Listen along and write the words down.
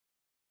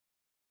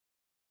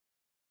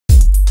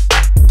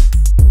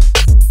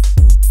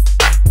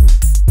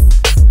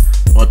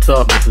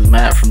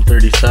Matt from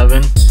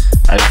 37.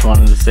 I just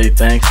wanted to say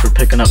thanks for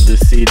picking up this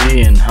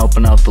CD and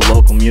helping out the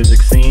local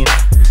music scene.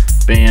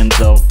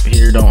 Bands out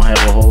here don't have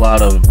a whole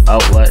lot of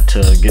outlet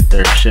to get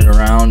their shit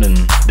around, and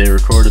they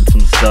recorded some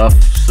stuff,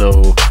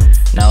 so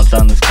now it's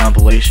on this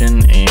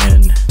compilation,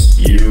 and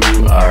you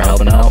are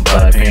helping out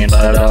by paying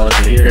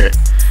 $5 to hear it.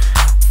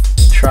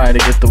 Try to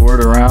get the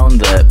word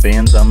around that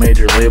bands on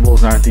major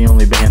labels aren't the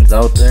only bands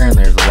out there, and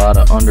there's a lot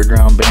of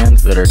underground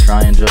bands that are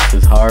trying just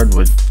as hard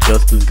with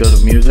just as good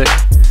of music.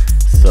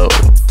 So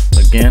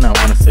again, I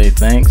want to say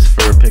thanks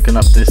for picking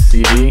up this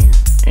CD,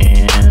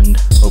 and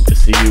hope to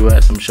see you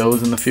at some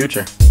shows in the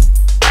future.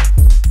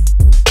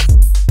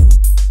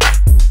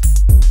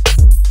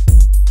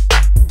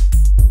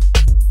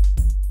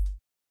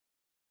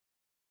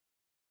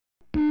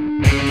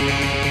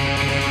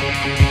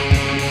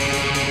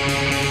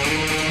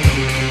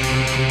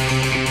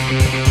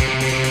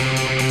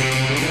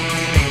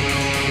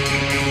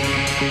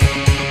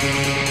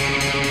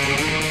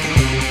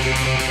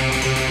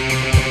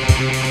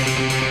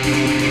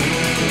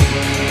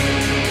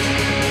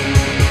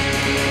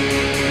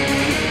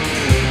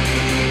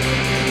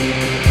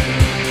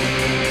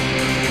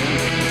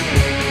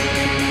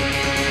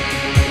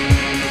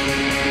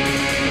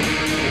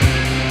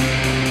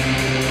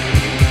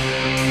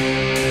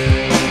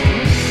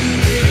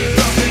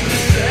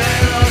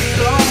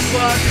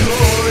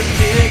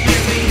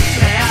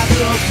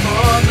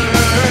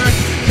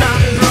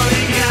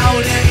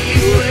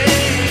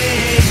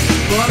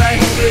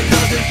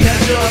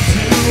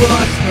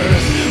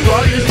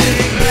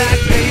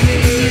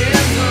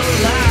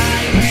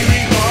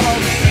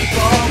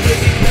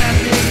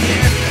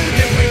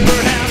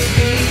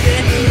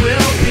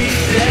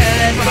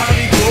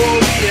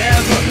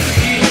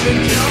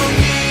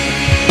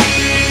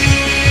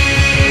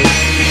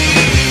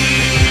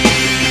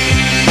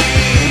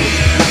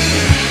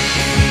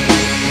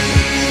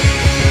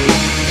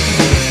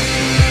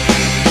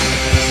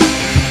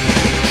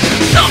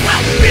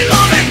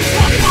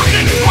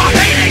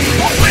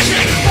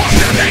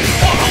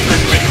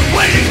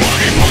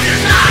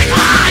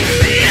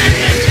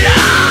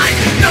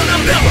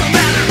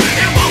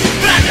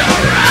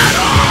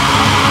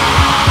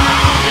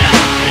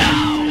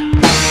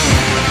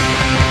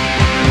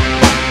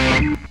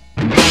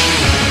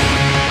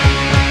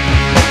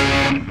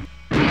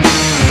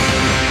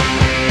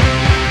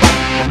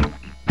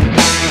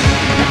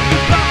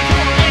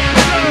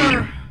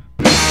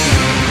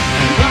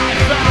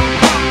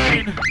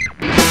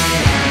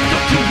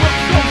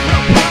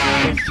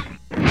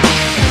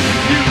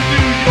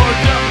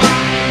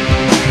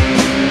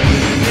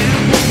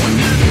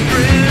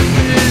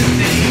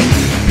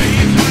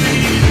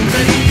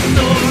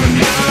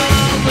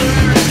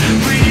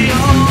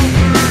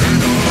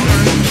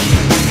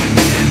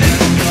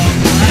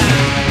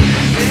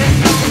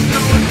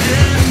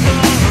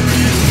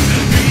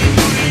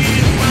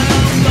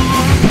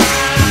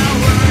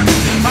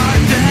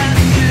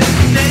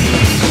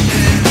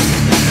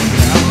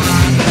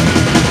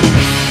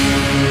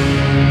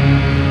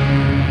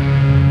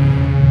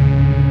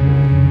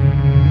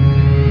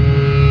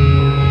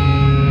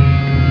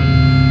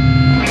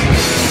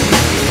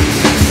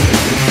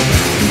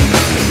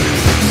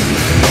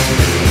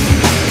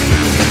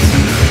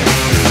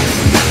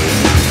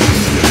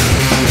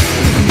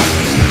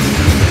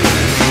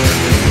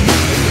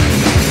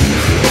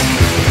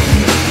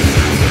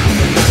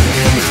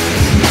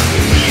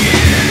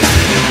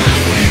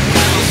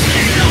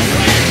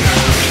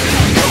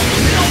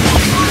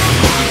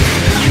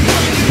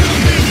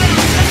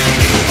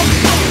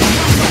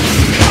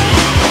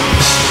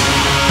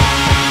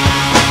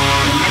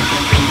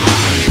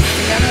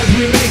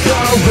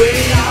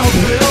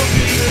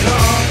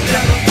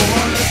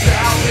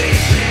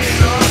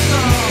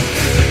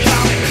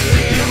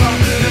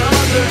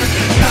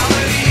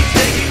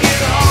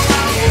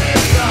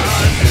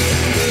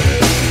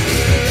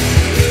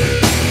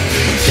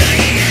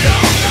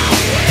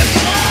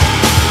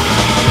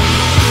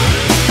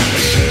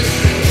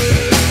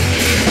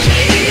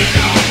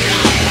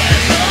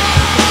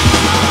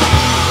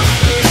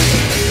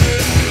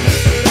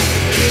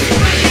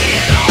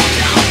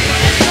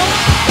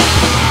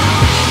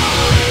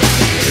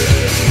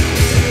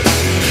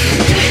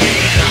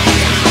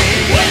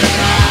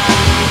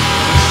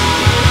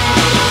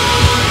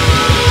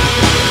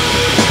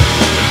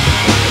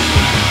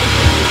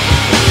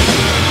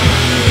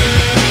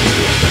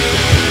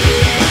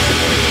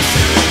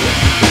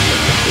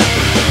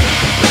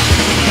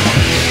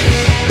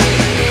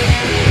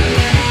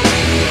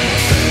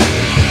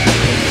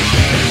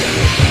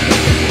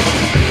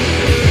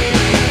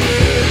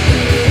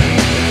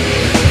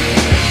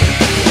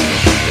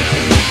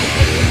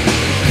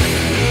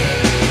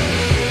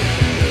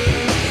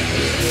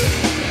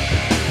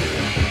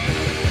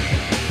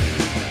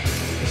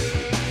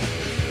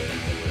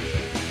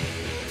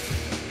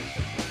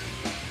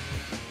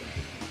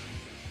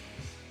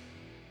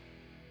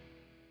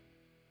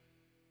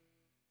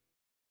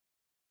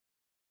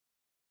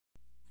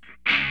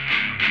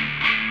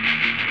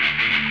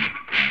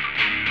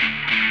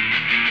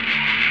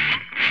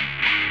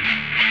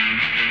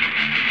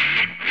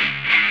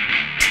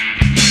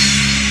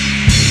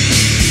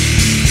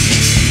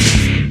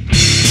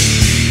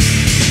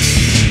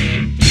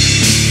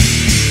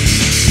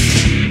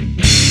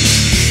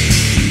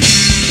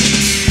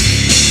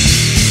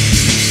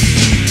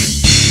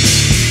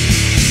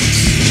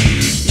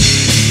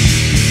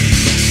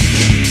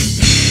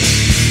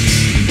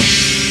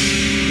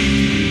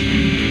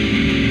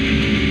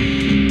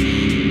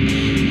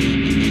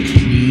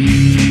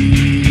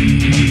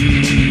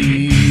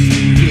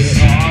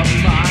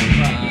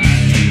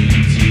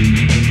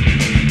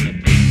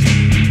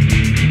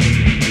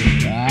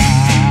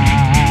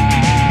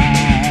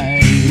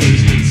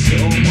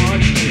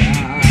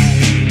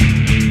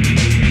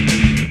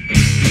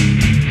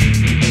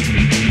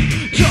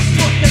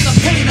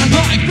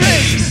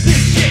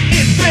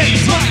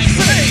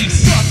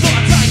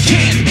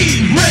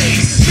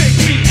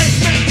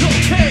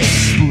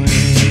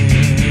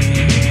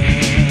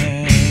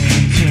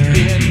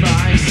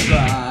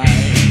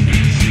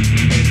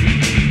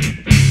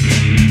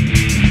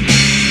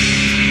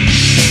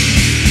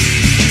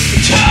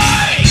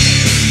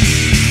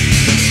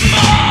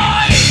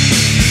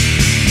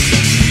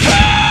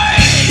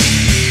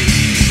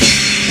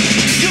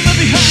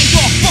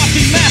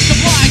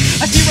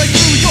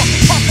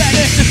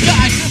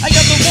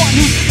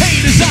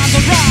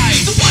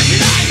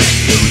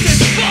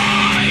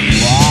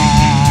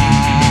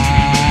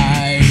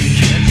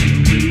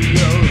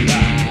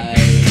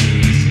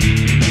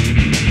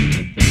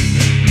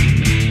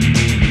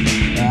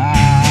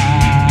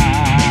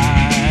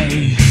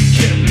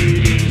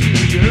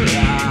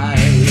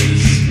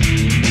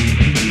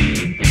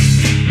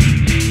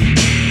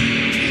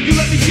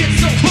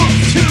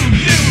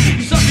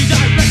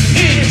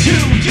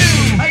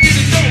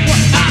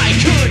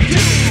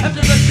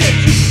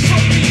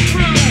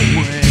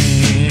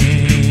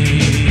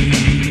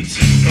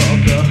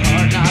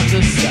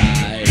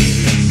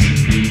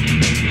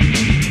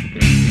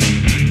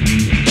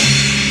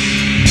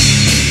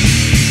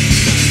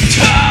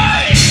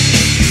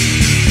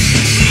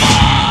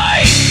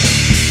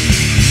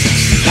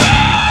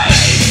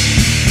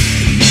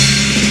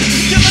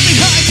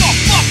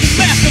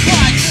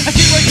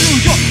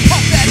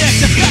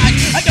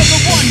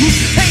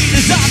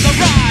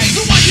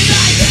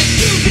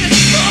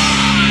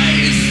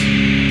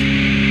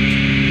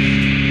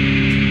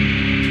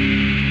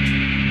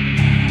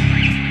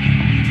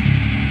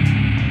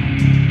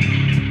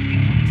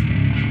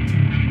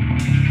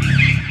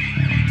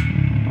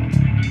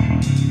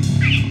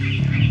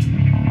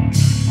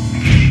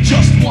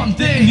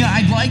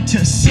 like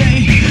to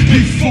say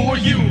before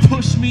you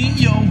push me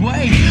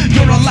away?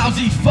 You're a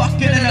lousy fuck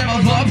and I never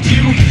loved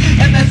you,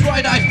 and that's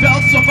right, I felt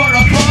so far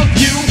above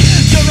you.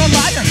 You're a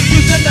liar, you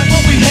said that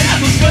what we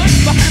had was good.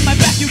 Behind my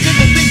back you did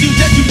the things you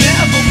said you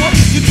never would.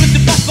 You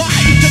twisted my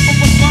spine, you took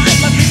what was mine,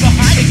 left me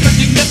behind,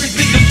 expecting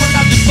everything to turn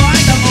out just fine.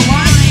 I'm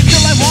alive,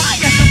 till I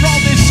whine after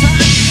all this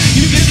time.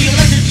 You give me a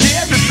electric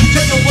chair if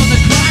betrayal was a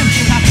crime.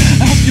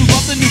 I hope you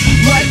love the new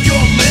life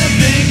you're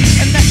living,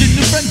 and that your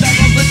new friends are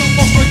a little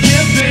more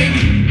forgiving.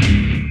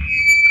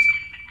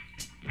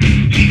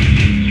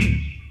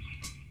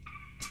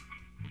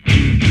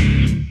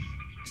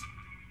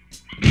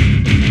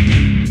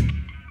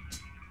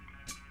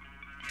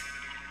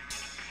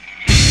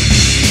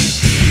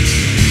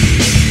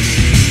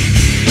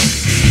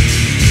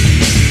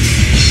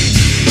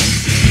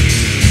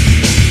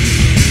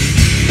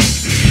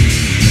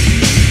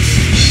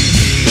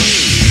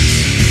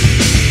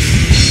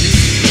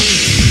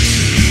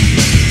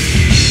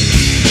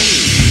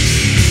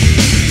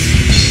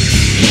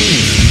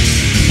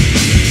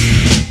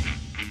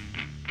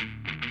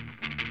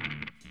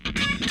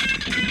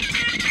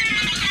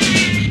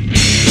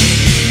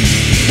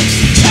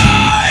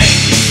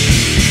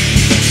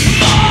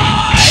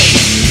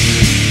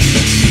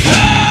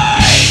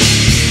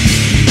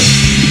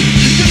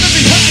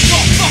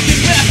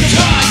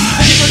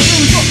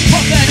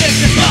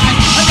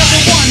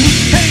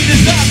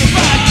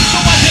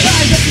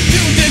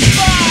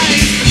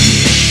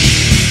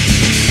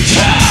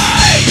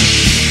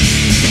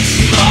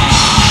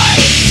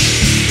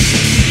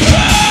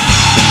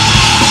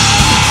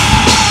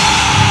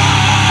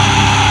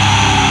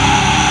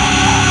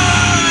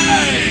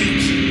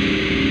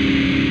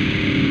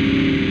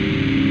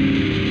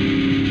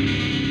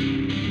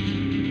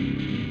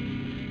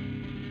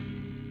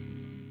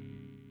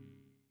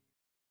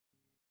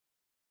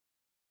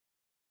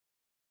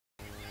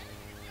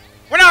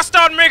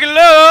 Making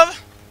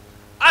love,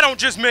 I don't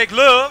just make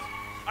love,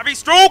 I be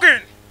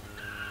stroking.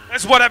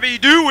 That's what I be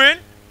doing.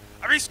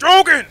 I be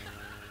stroking.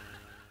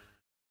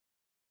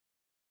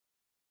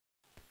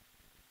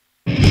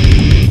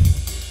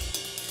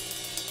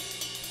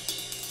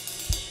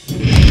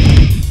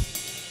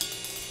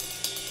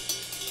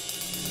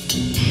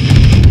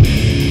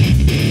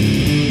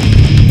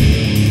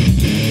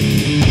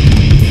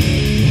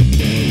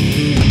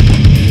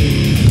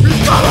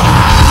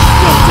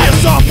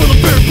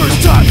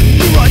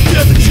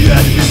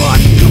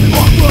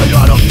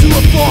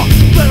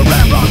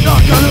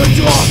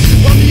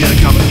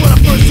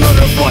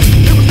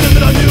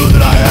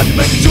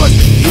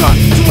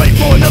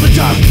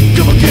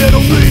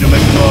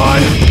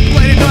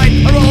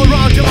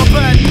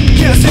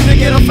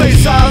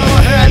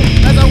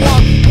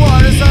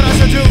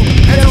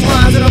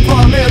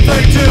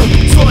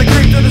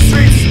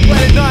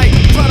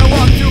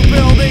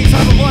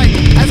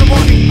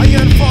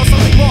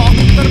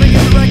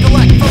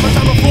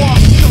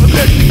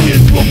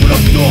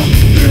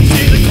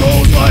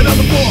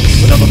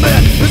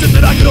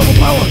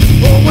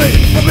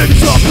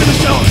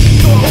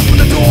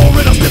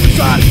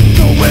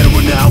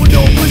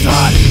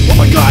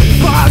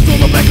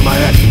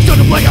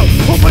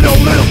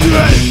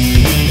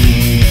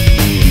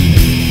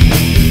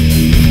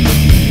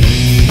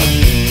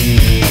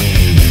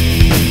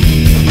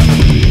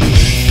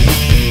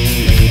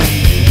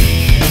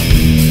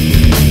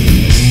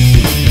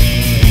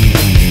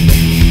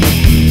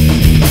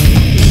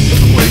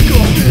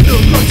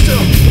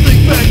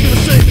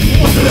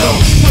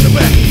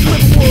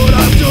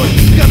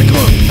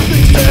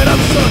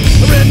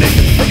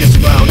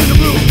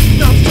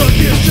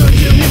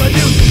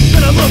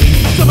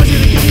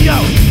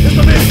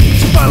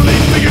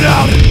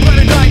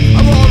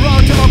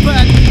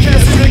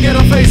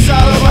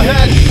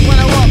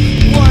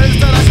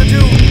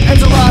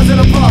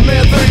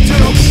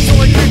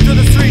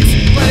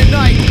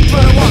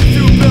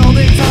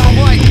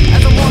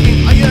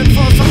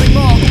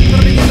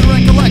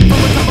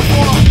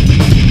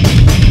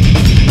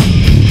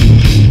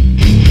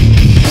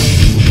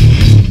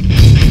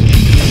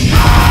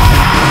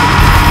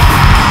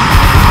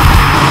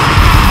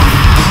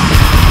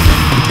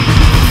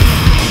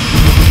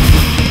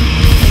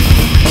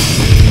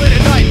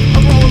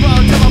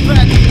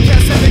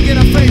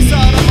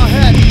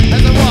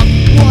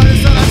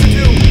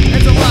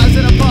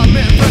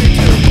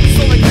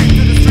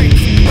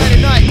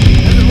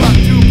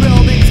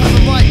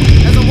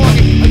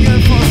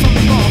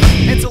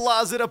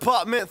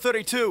 Apartment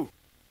 32.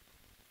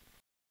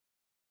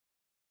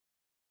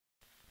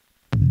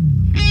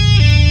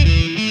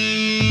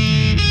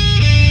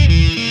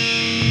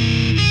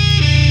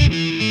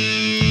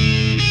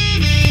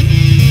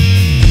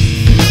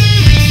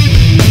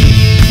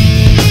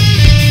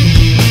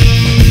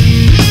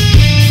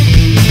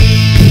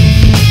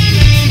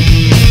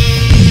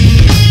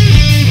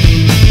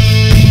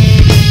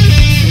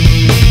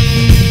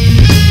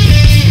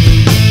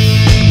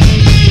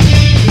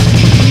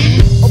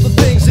 All the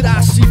things that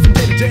I see from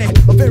day to day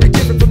are very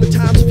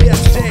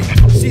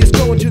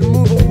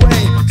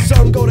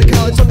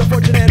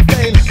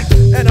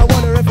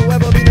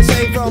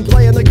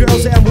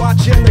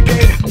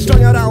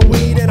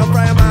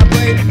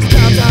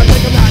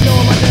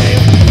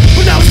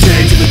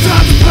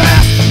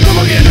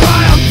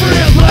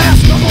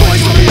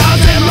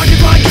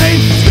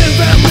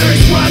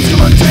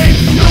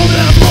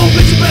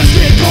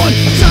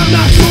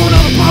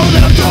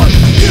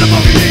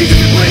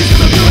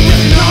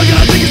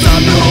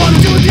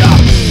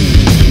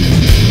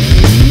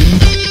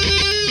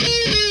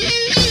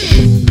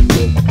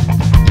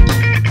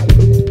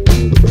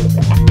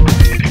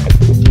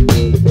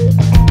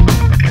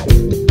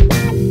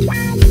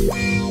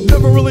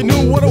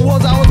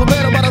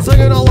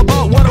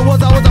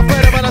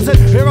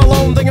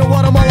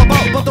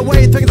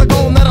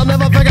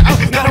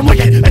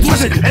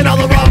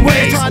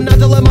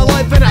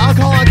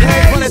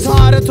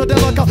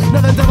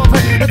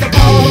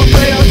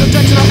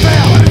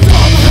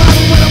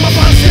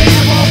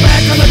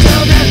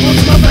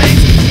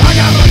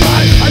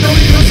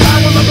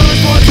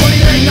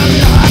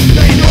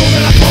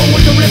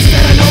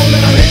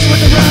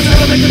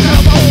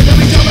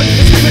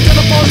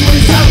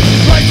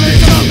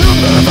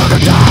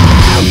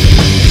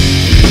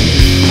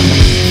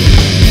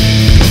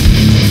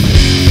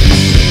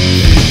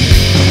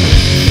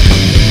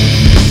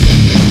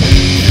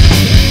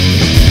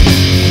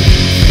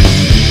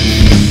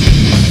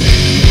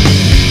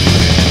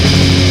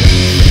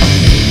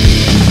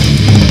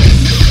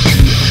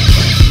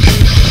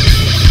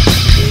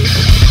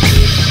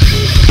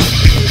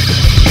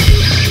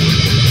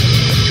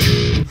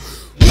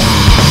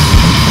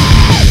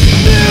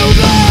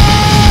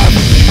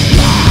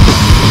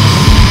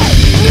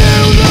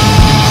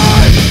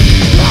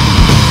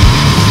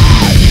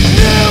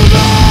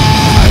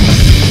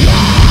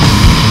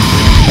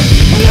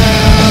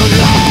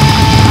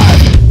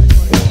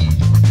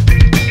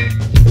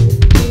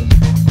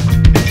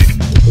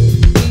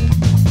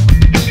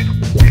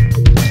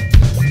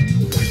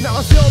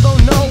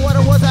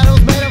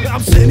I'm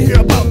sitting here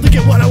about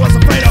thinking what I was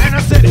afraid of. And I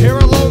sit here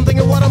alone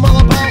thinking what I'm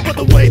all about. But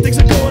the way things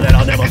are going that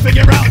I'll never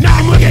figure out. Now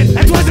I'm wicked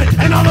and twisted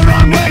and all the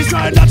wrong ways,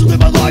 trying not to live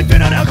my life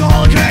in an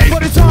alcoholic haze.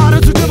 But it's hard,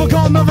 it's too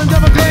difficult, nothing's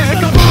ever clear. It's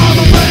the bomb,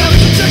 the plan,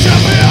 it's a chick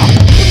out here.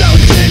 But now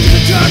it's changing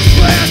the church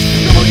flash.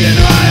 No more getting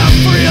high, I'm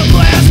free at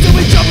last. Still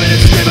be jumping and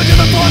screaming to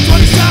the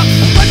 420 stop.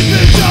 I just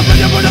been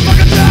jumping, you put the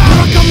fucking down. Here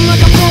I come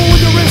like a pro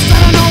with the wrist,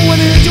 I don't know when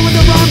to hit you with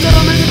the rhymes that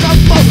I'm in the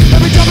top flow.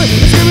 Every jumping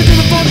and screaming to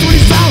the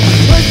 420 sound.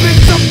 Like big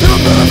jump to the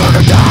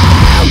motherfucker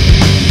down.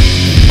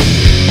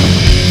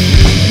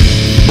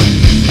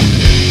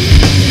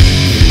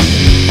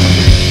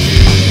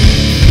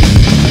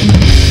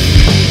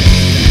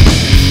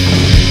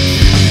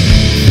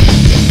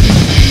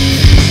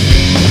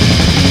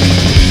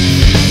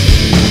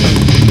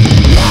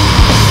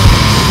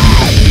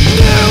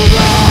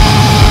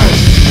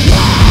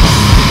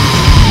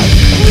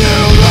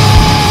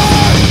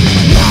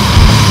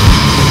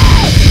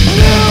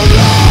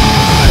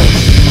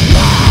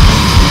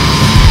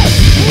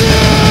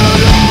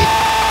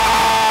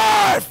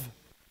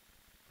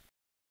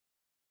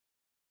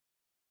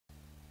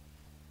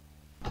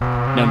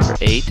 Number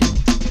 8.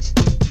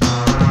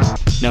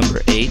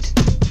 Number 8.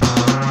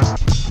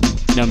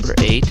 Number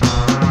 8.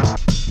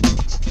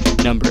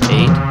 Number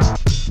 8.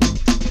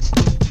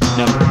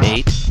 Number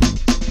 8.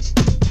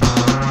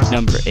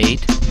 Number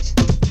 8.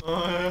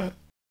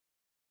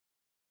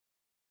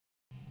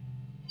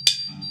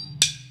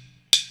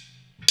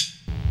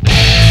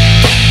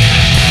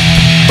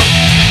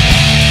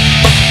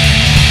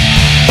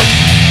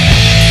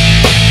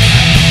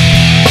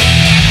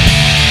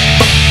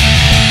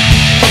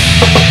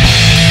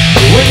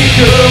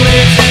 Come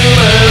into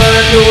my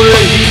life the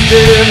way you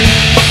did.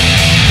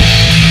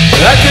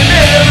 I could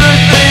never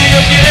think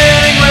of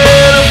getting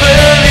rid of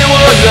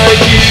anyone like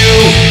you.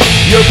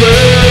 You're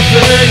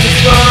perfect as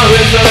far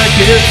as I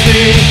can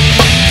see.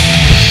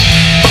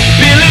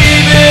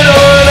 Believe it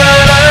or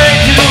not, I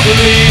do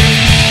believe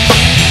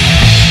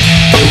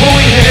that what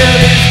we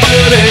had is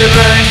good and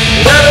right.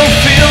 And I don't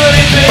feel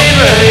any pain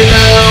right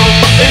now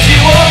as you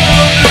walk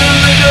on through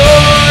the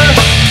door.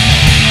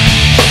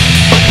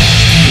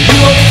 You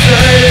walk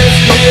inside and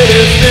scared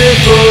and stay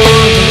for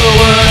a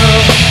while.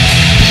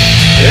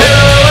 And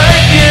all I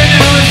can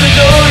do is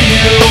adore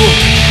you.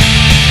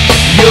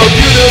 You're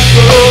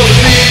beautiful to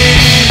me.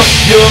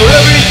 You're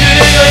everything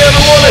I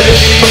ever wanted to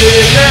be.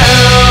 And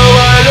now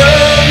I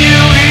love you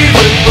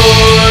even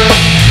more.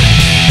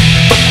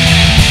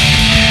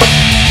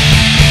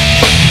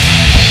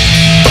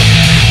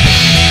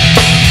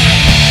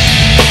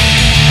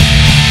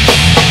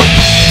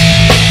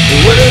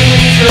 When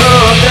we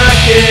talk, I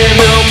can't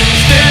help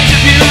stare at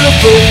your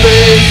beautiful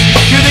face.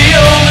 You're the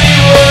only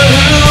one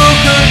who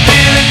could be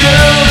the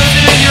girl that's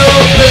in your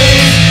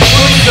place.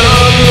 When we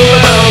talk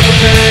about the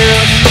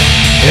past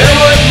and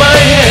what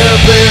might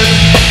have been,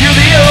 you're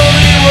the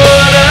only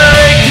one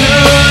I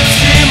could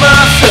see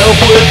myself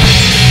with.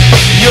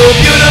 You're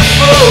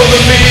beautiful to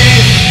me.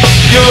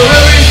 You're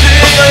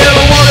everything I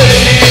ever wanted to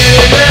hear.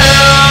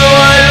 Now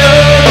I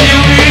love you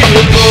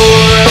even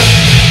more.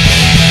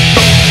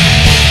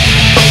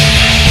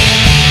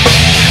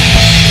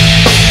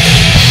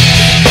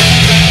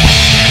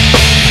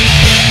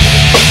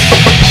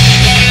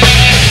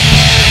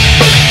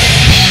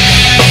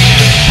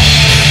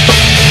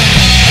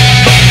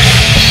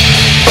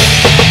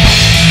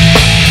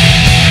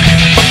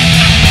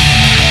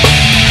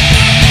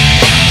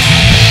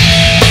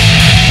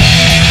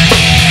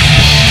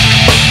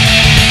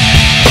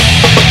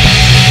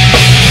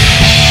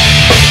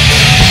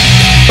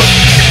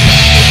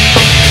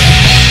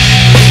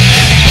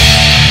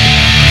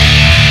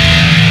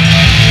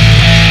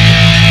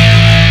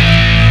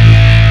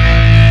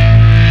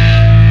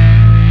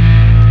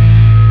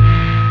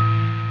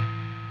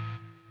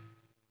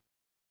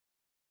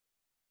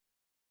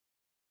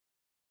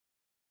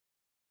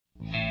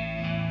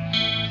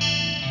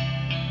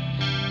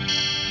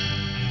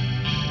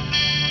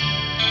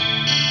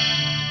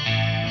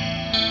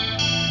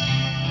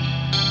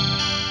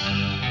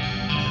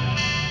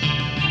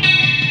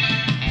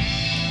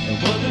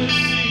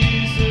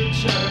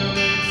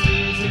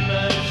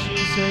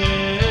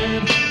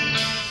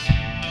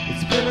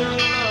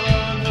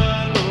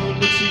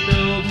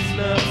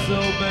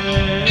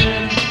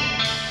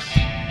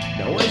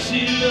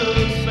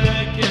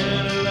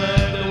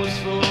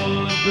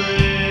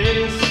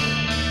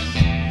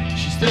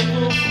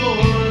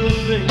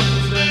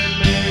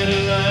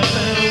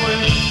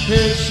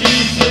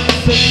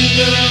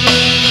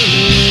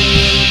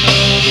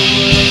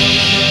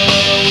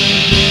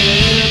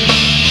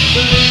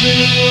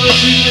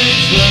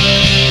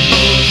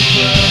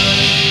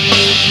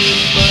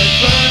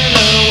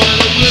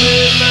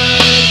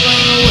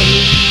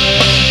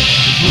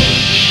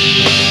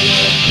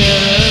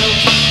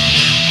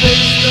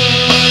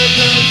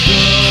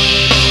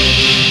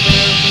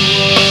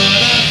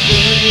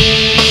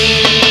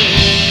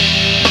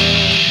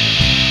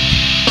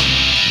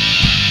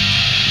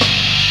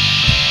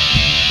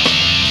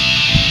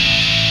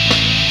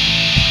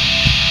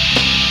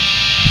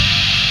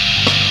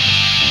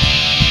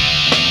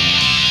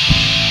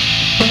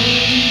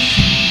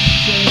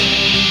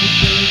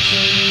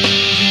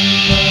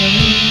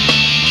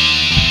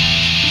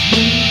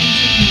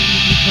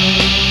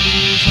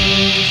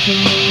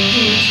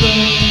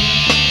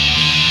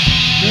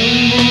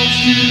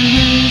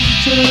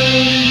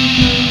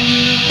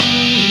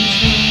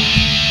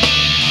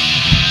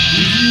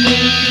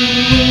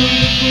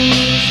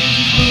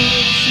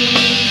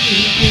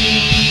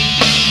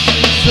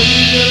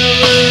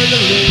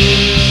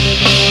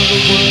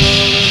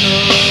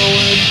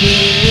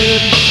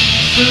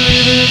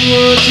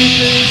 What you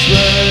think's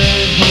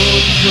right,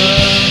 hold your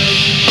pride.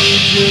 You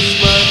just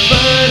might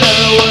find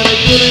out what a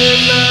good in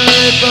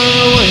life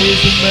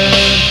always a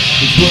man.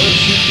 It's what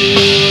you do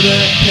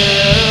that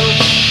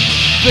counts.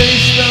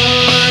 Face the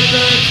heart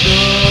that's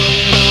strong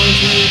and always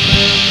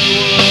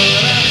remember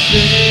what I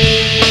said.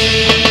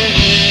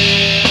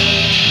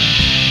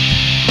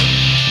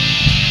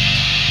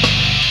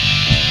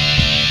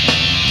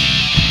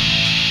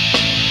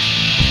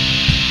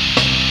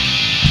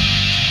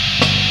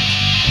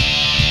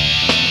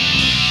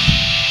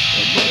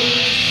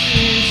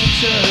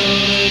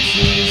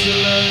 Sees the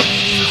light in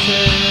his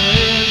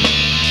hand.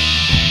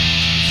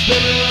 It's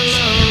been a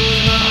long,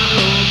 hard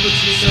road, but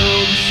you know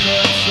it's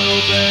not so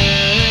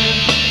bad.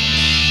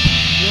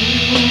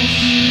 Everyone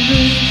sees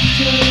the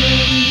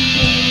child in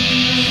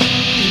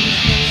his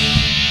hand.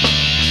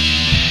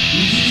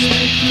 You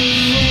take the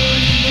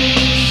Lord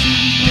knows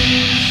his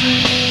ways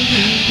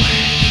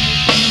everywhere.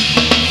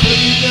 So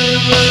you gotta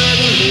run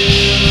a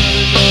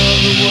little, know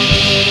the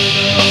world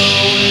and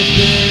all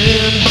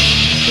within.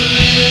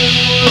 Believe in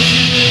what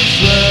you think's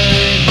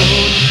right,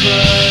 hold your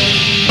pride.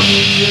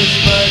 You just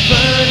might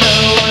find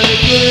out what a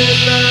good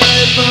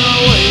life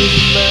always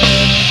a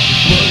man.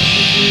 It's what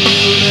you do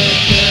that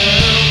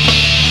counts.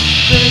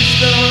 Face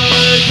the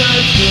heart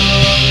that's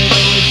strong and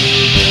always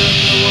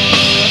remember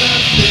what I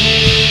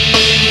said.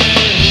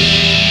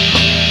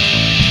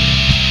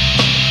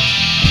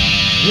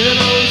 And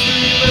always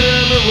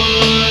remember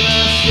what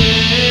I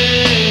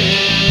said.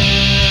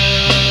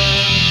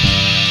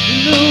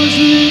 And always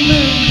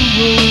remember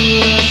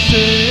what I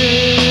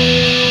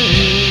said.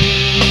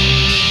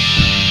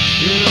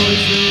 You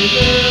always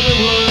remember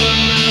what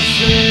I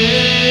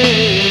said.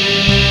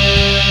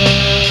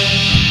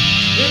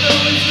 You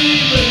always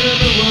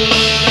remember what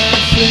I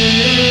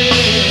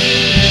said.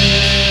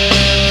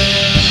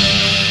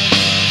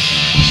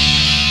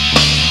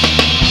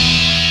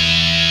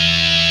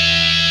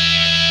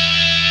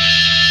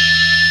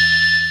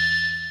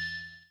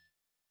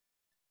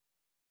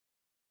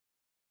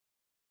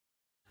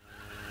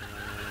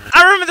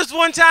 I remember this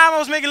one time I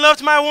was making love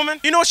to my woman.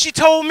 You know what she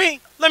told me?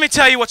 Let me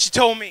tell you what she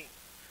told me.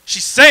 She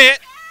said,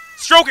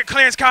 stroke it,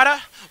 Clarence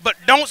Carter, but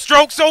don't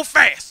stroke so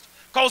fast.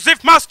 Cause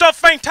if my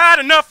stuff ain't tight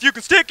enough, you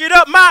can stick it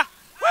up my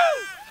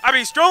woo. I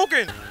be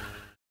stroking.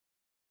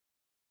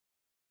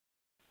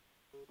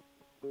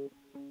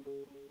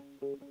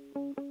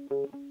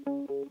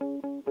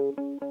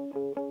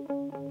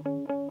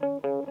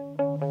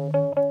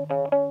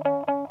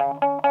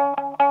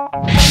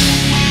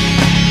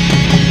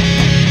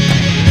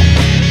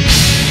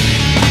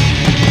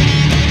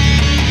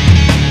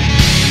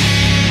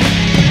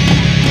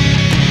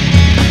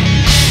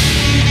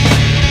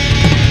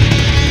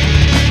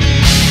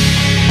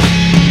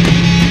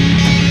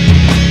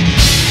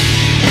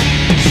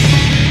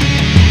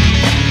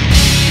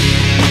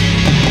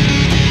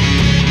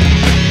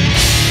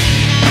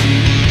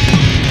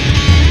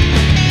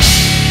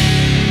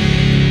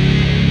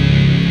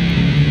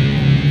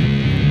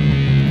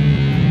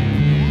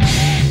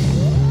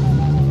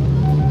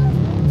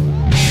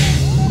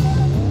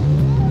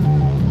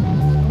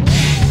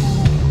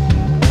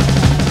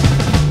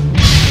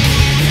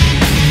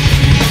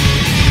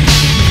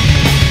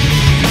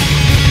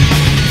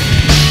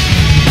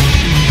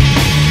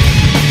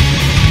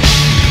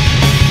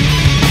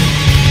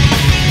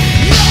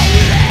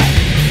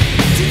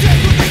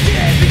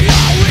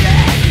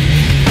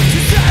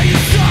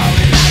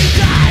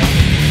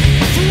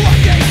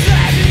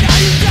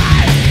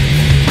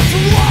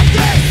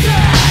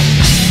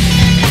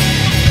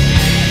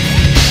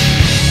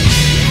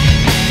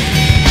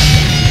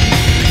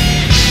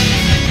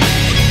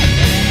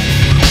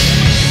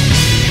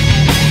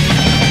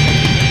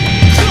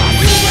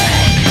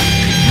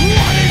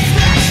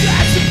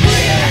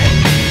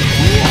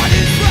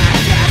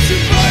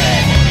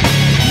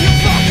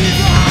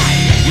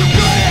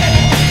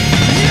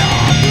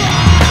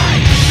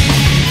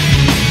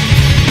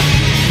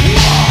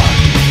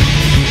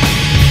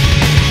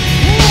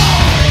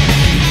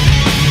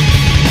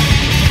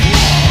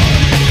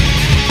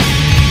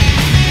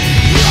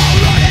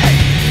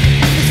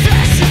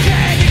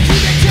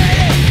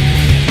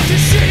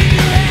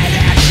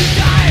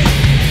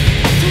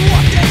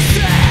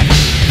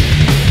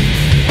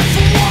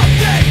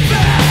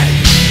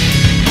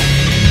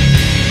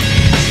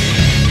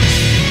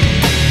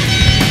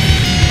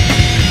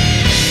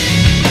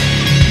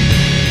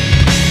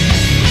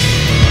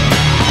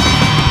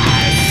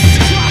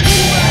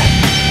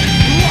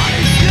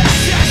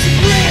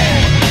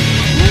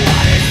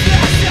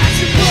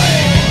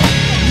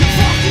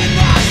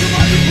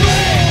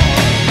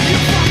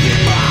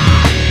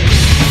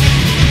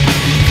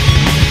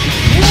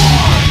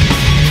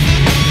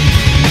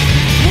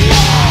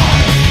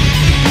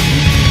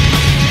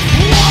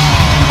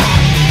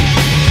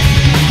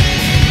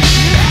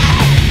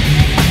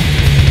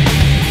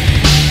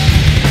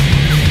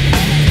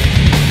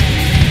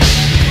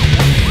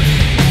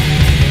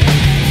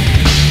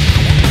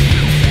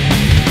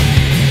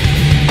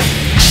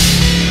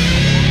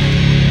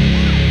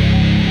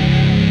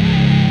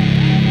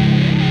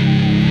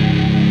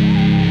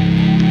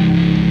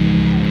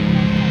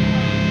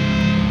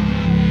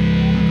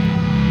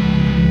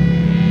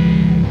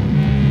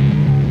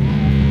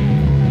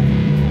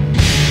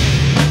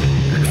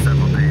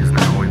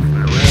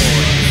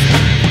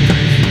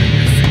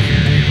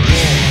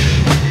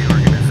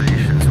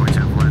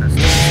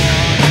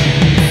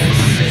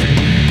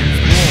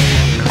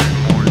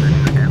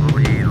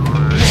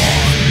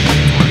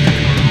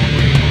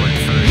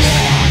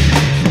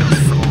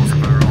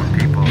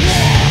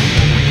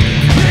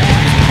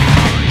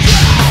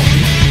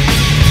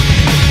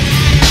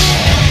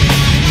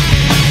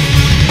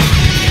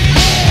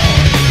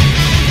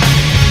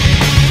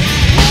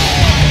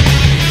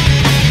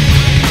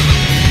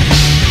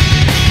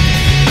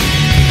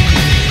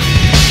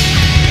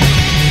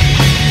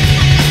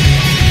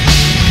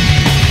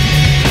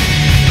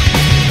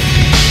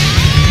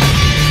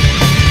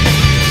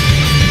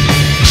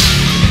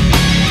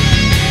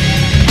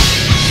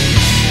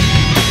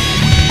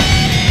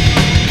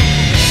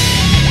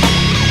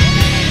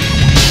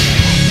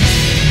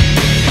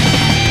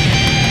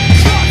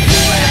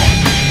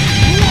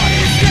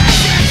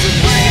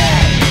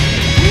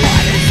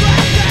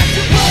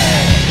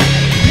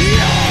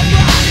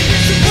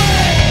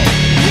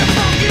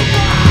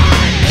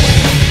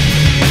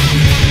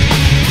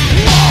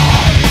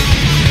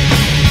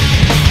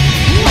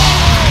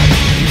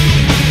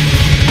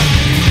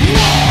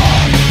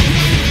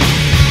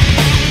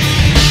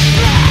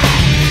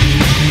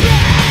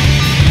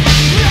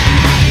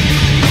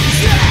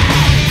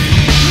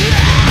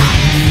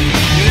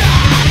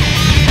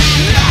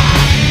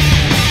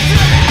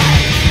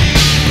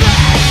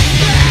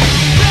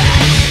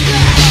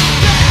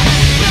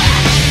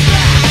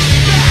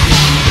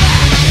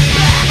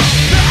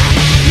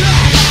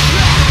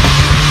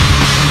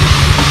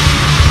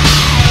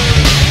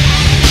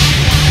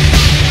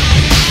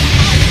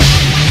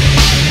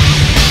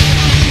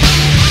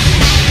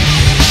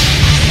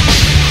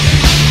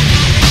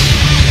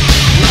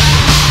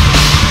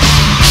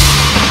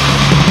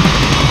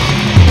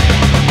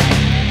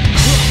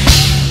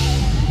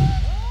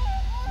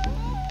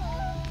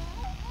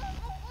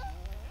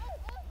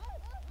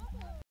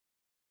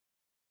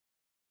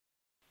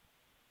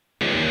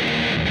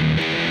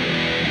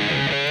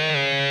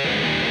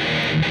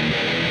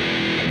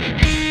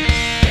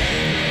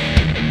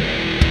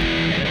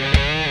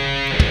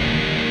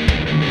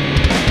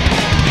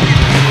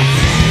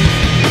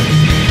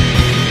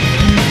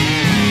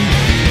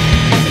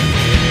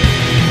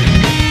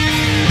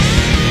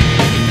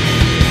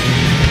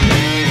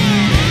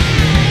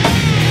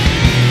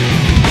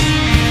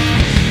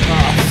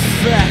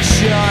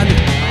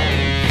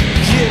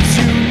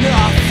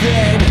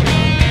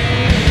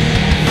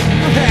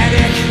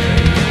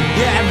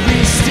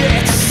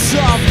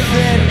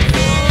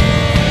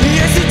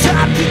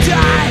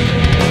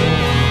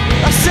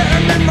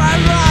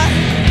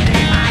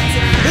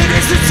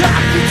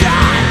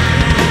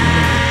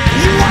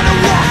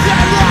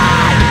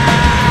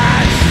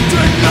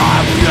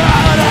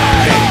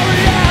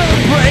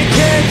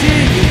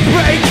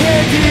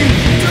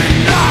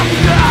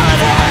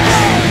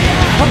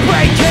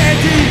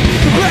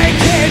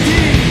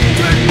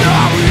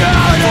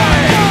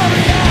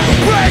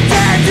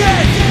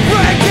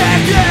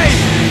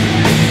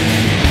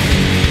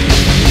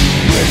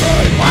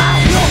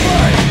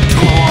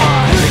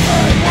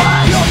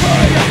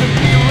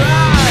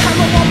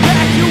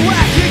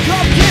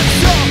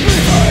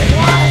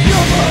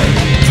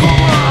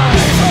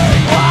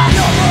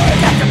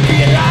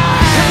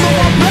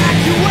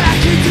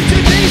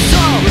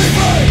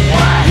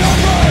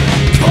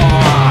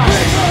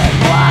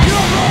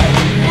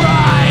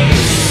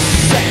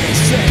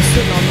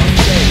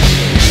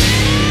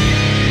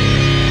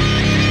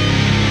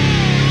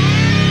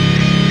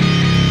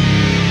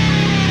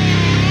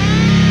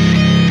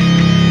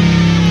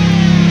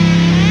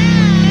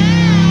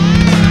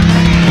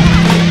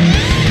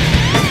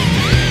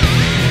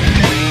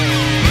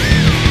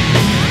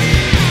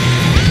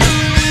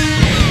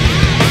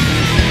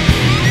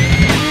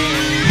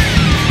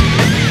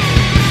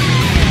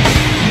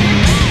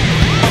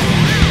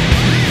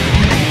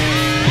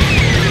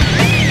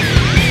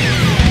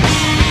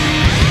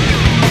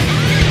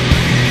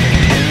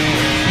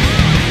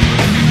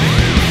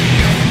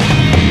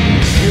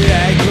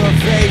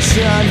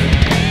 motivation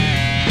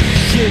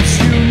gives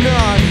you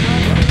none.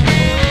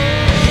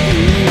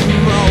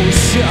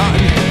 Emotion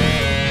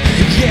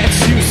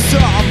gets you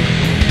some.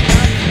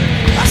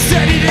 I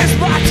said it is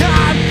my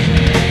time.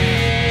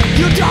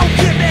 You don't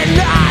give me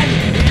none.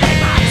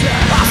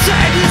 I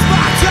said it is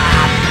my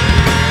time.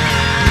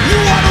 You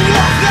wanna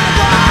walk that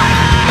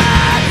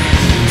line?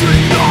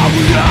 Deny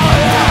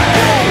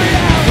reality.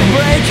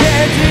 Break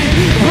candy,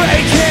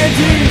 break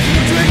candy.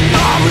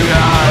 Deny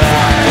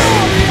reality.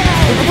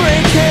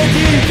 Break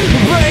candy,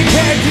 break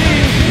candy.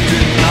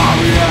 Deny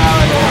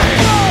reality.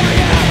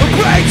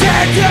 Break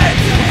candy,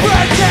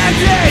 break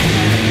candy.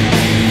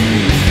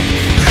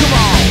 Come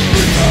on.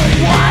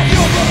 Why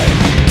you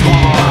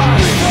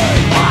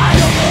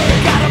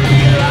gotta be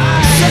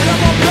alive. Set up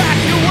my back,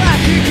 you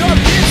wacky, come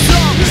get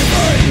some.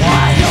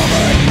 Why you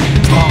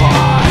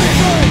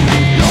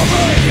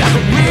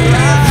gotta be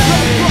alive.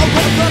 From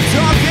the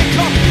target,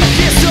 come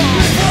get some.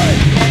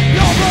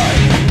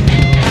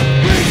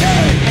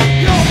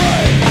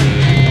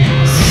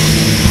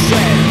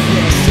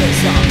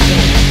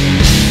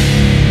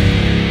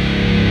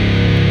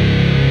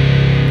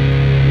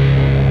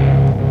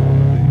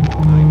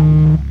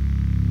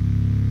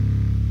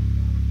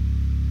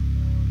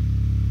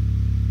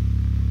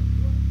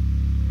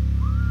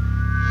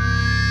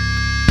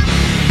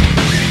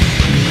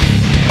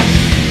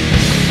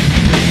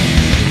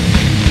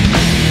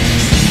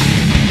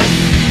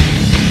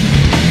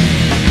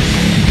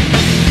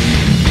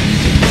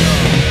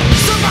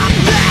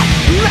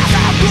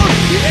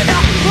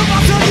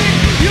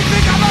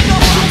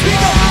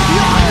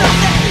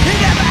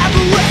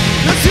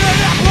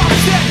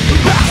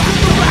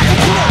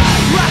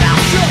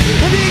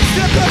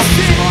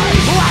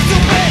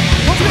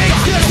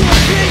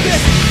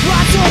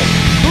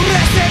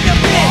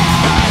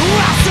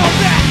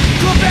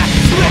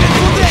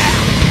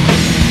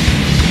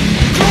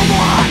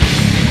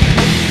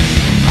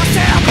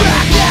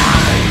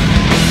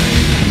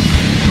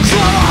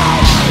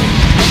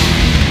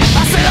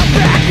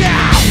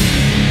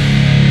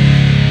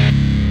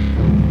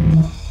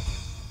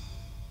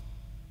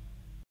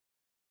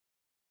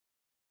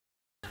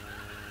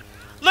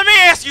 Let me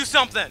ask you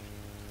something.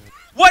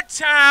 What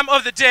time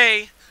of the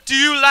day do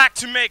you like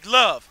to make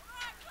love?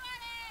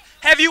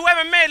 Have you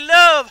ever made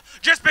love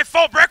just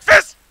before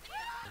breakfast?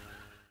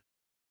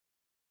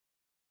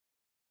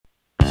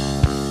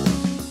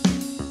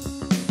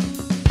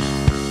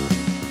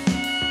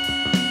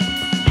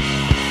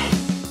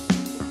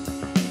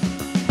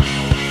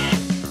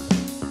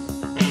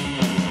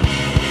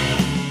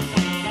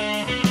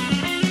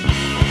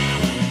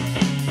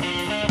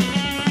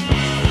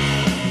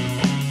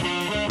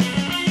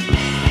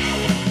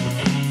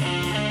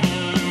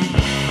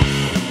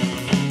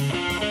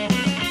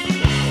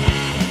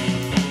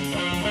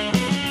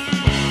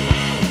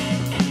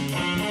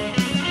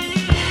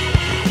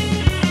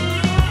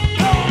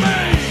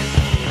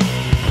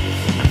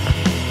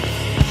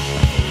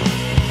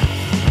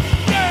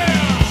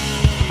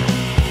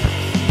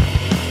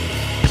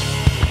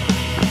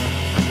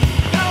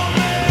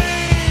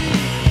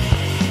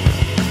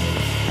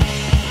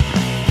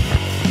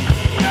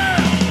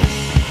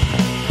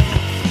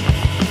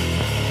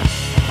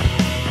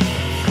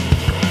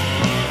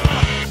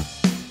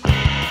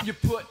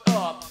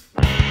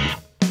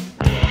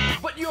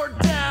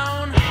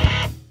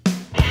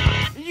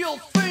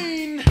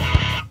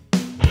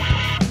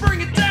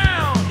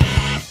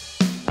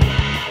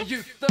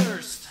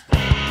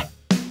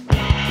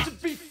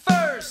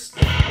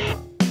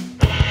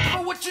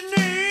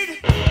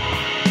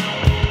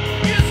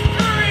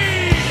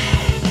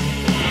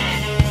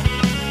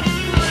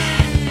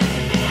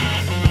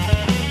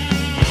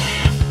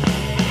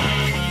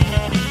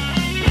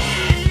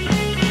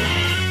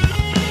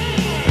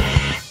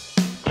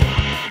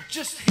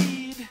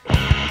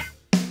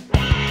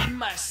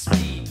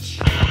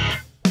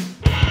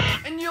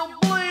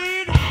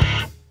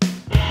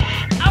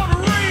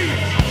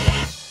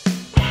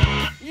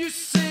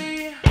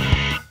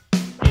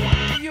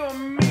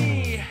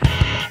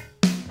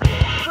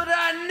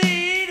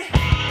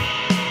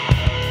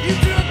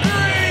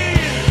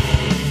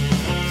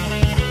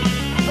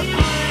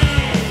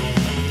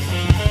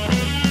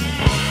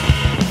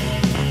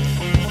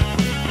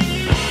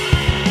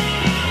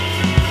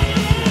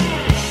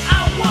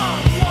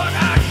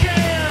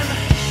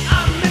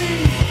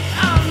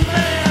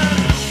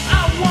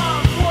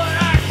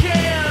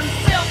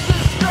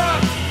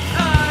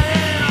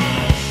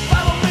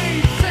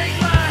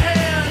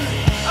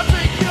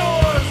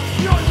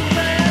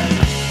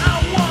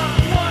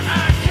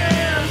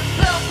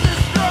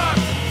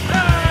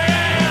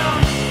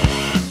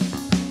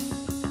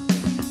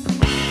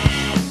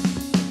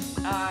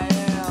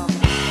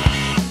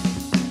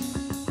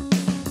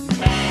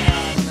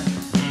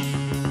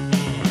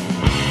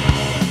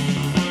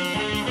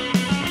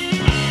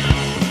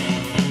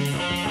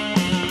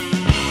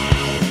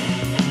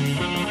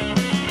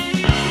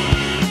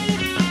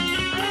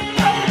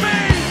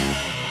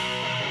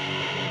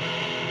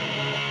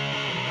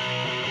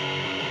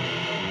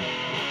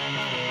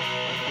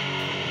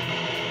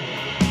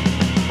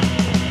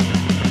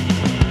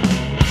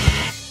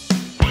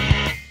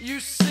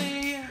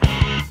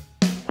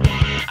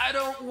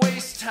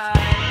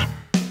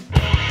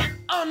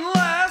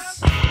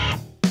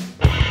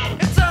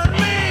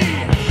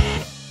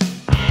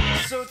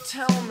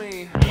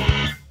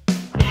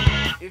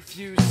 if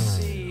you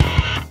see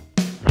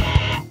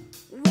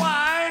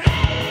why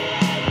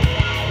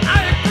I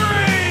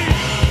agree.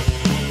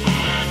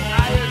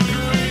 I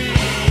agree.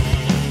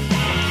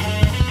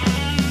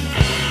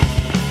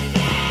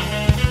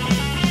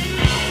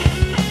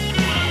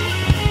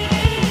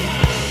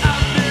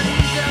 I've been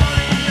down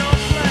in your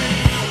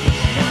place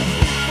once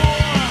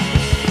before,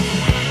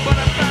 but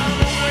I found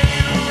a way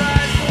to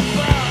rise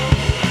above.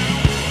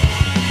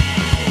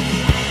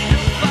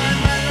 You'll find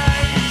my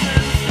light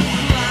tends to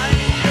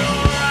blind your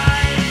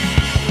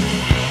eyes.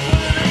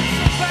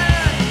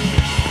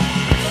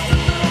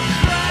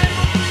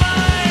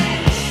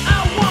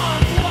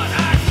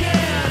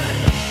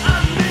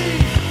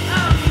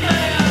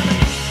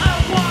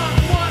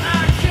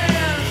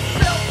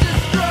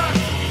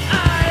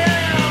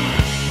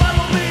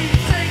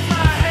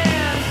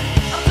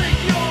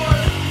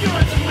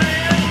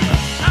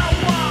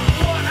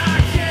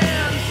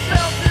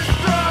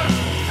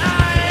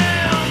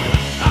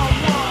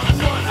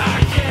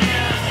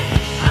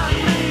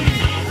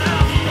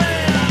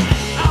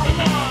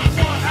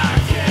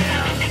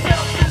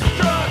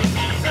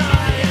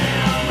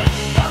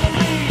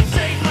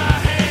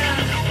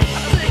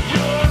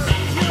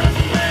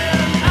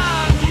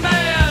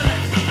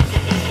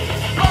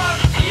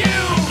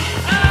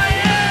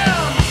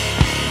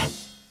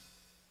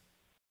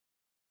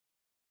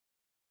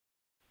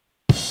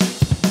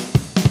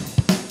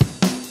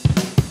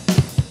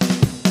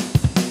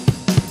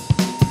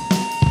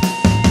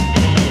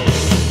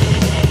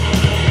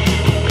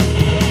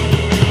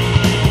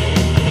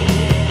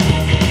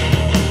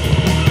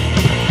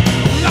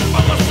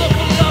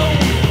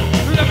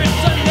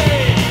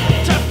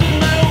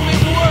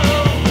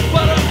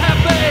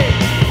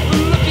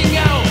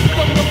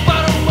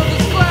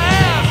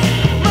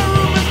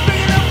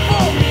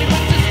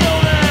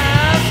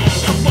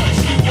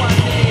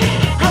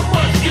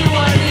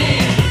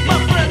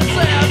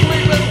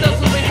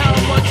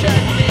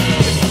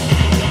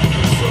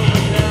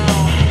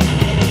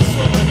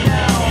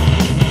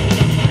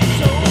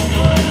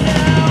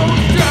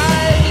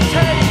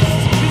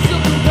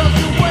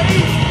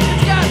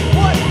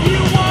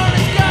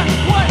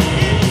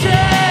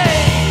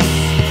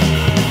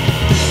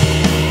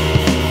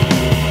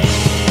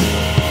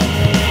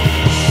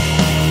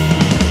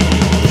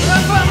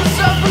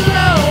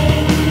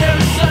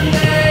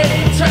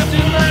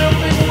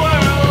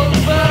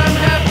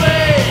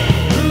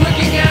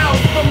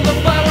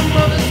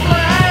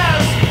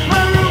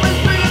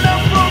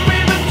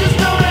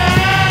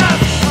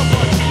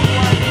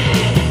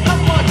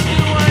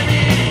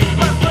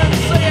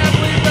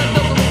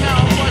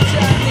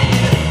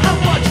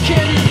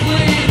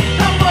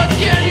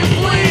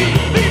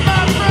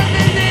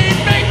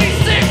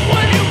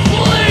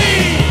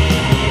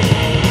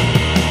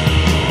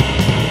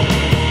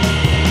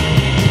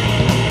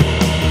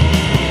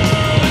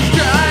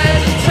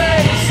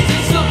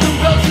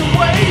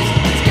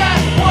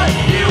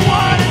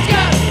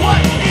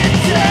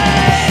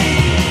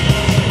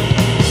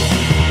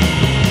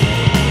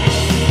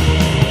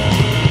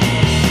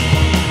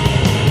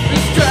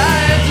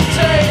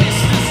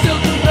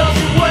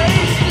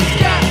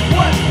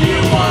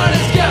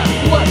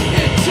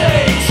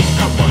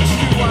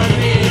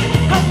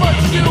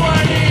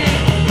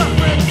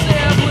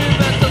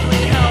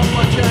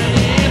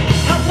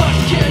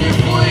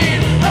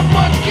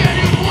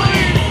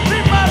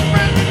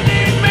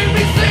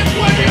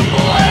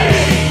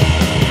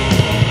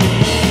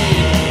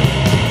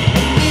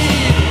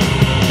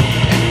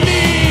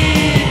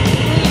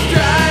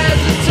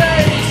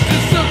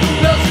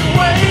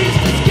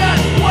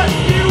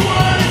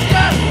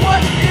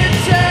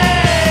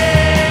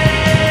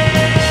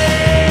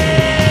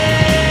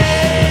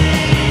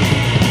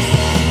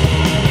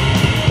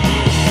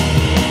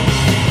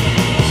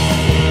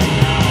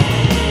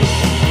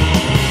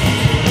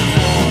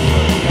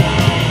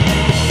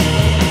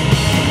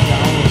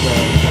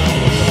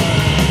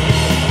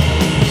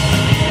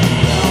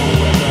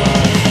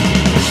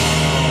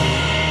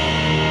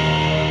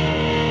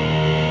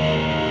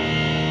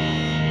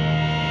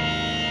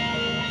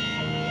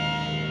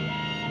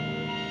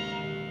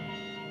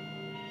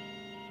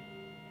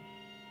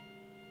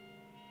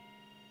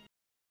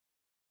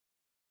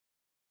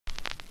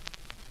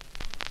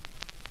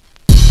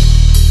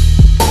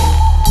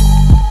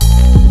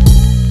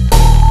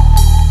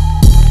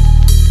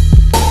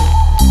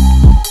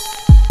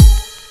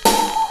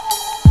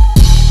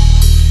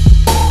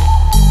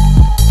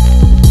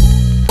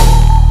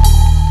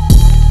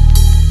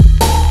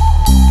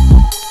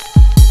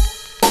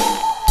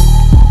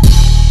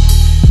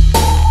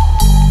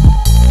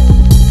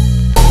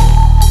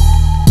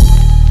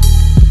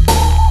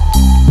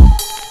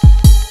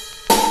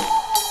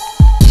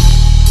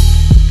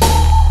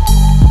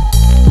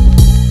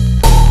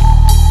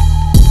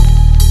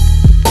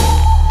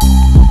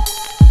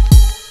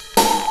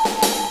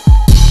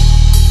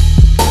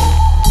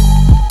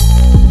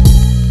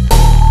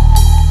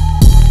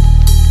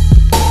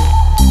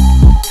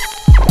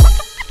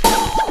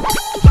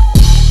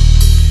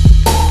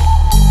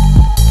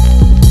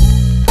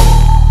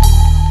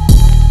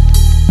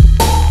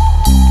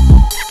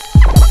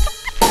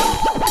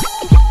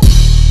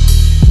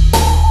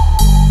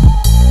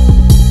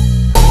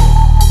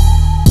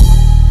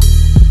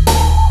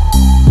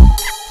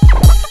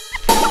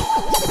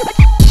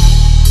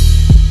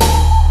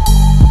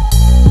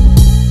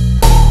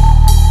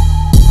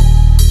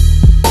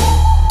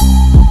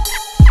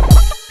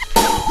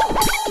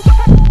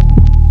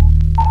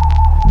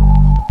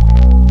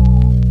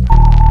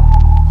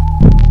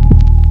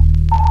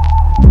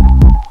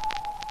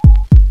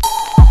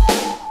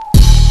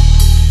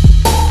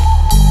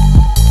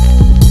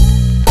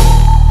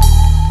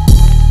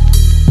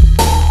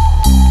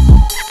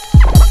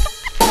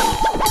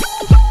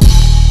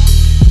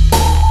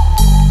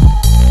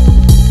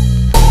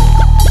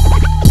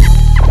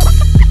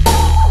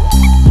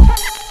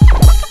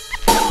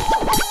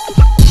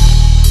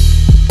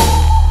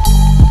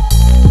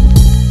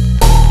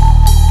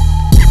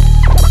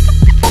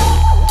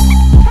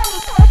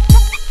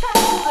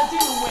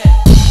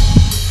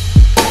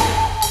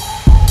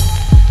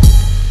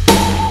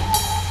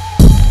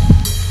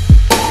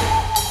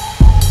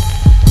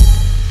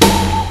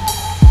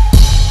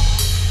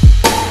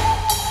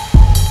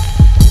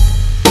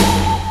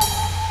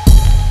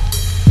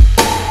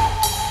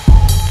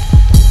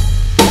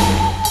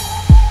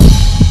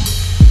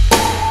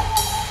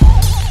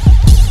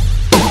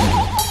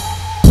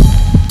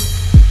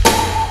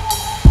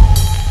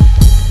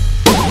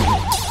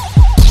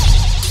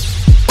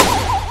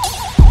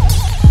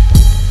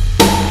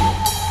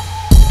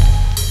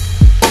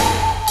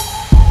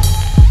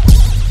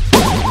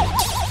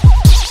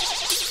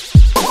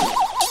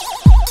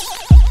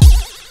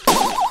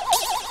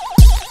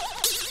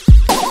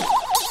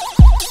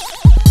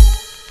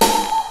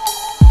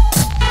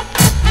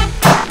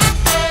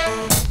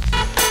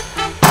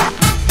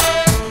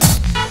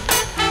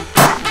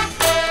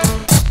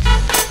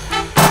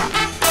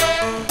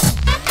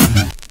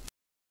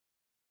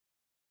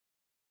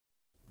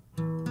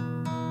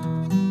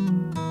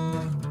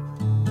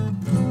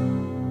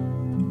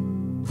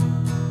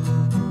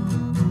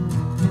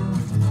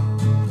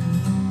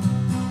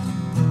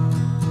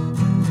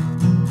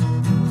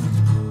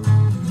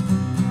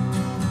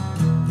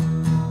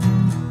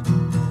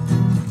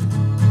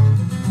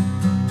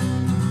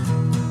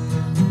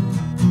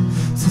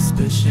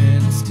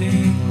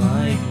 sting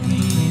like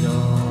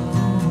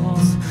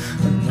needles,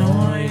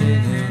 annoyed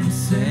and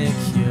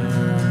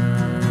insecure,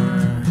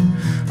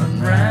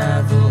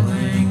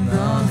 unraveling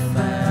the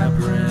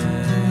fabric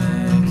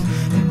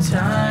and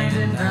tied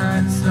in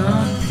knots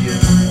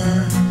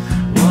unpure.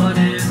 What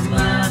is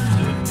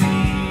left of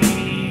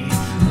me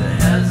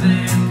that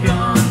hasn't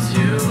gone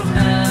to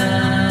hell?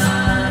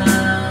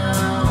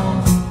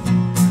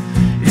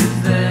 Is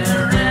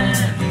there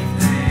anything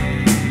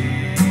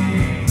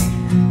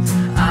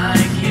I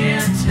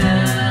can't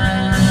tell?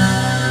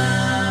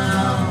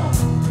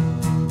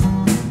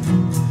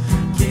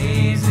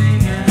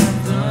 Gazing at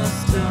the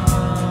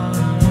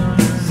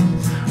stars,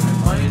 I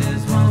might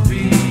as well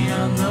be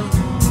on the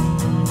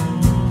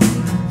moon.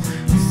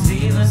 You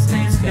see the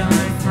same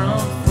sky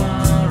from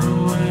far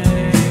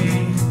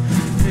away,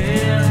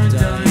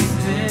 paradise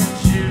in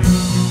June.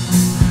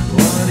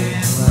 What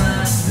is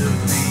left of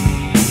me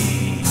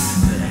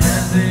that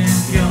hasn't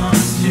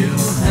gone to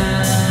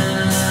hell?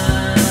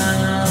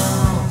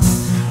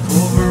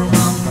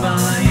 Overwhelmed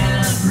by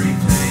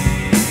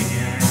everything,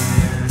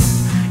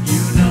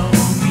 you know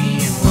me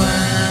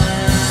well.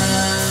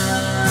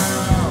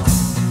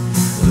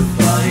 The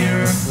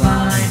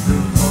fireflies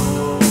of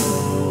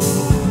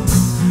hope,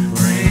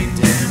 raked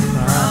in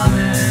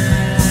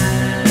promise,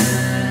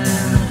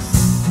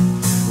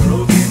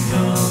 broken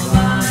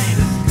kaleidoscope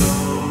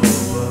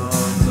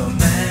of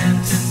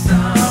lament and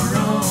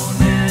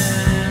sorrowness.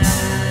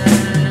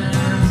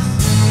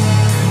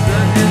 The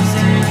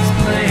distance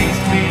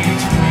placed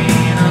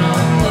between a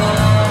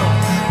love,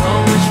 a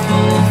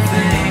wishful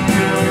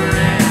thinker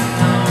in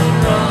the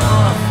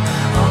rough,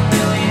 a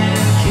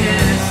million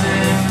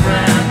kisses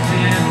wrapped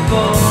in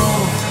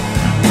both.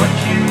 What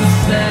you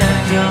said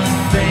just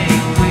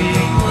faintly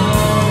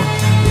glowed.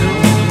 The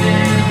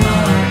wounded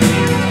heart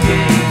you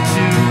gave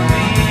to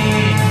me,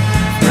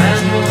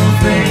 fragile,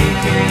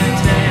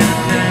 vacant, and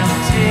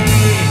empty.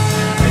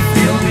 I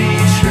feel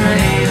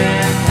betrayed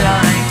and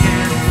I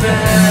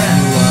confess.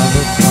 You are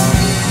the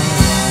problem.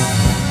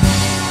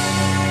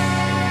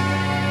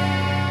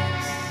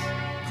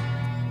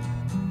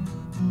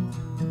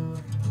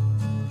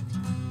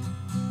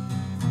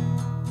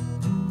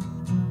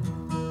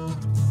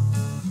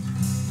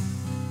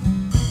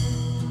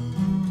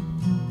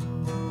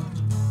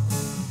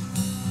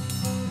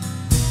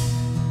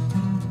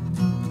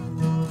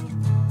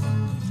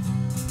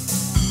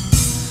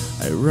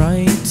 I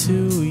write to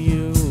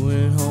you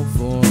and hope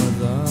for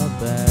the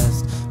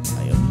best.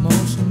 My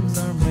emotions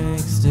are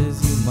mixed,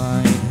 as you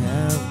might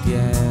have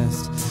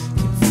guessed.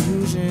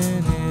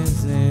 Confusion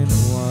isn't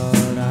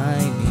what I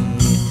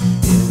need.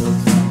 It'll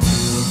come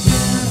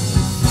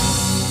together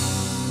soon.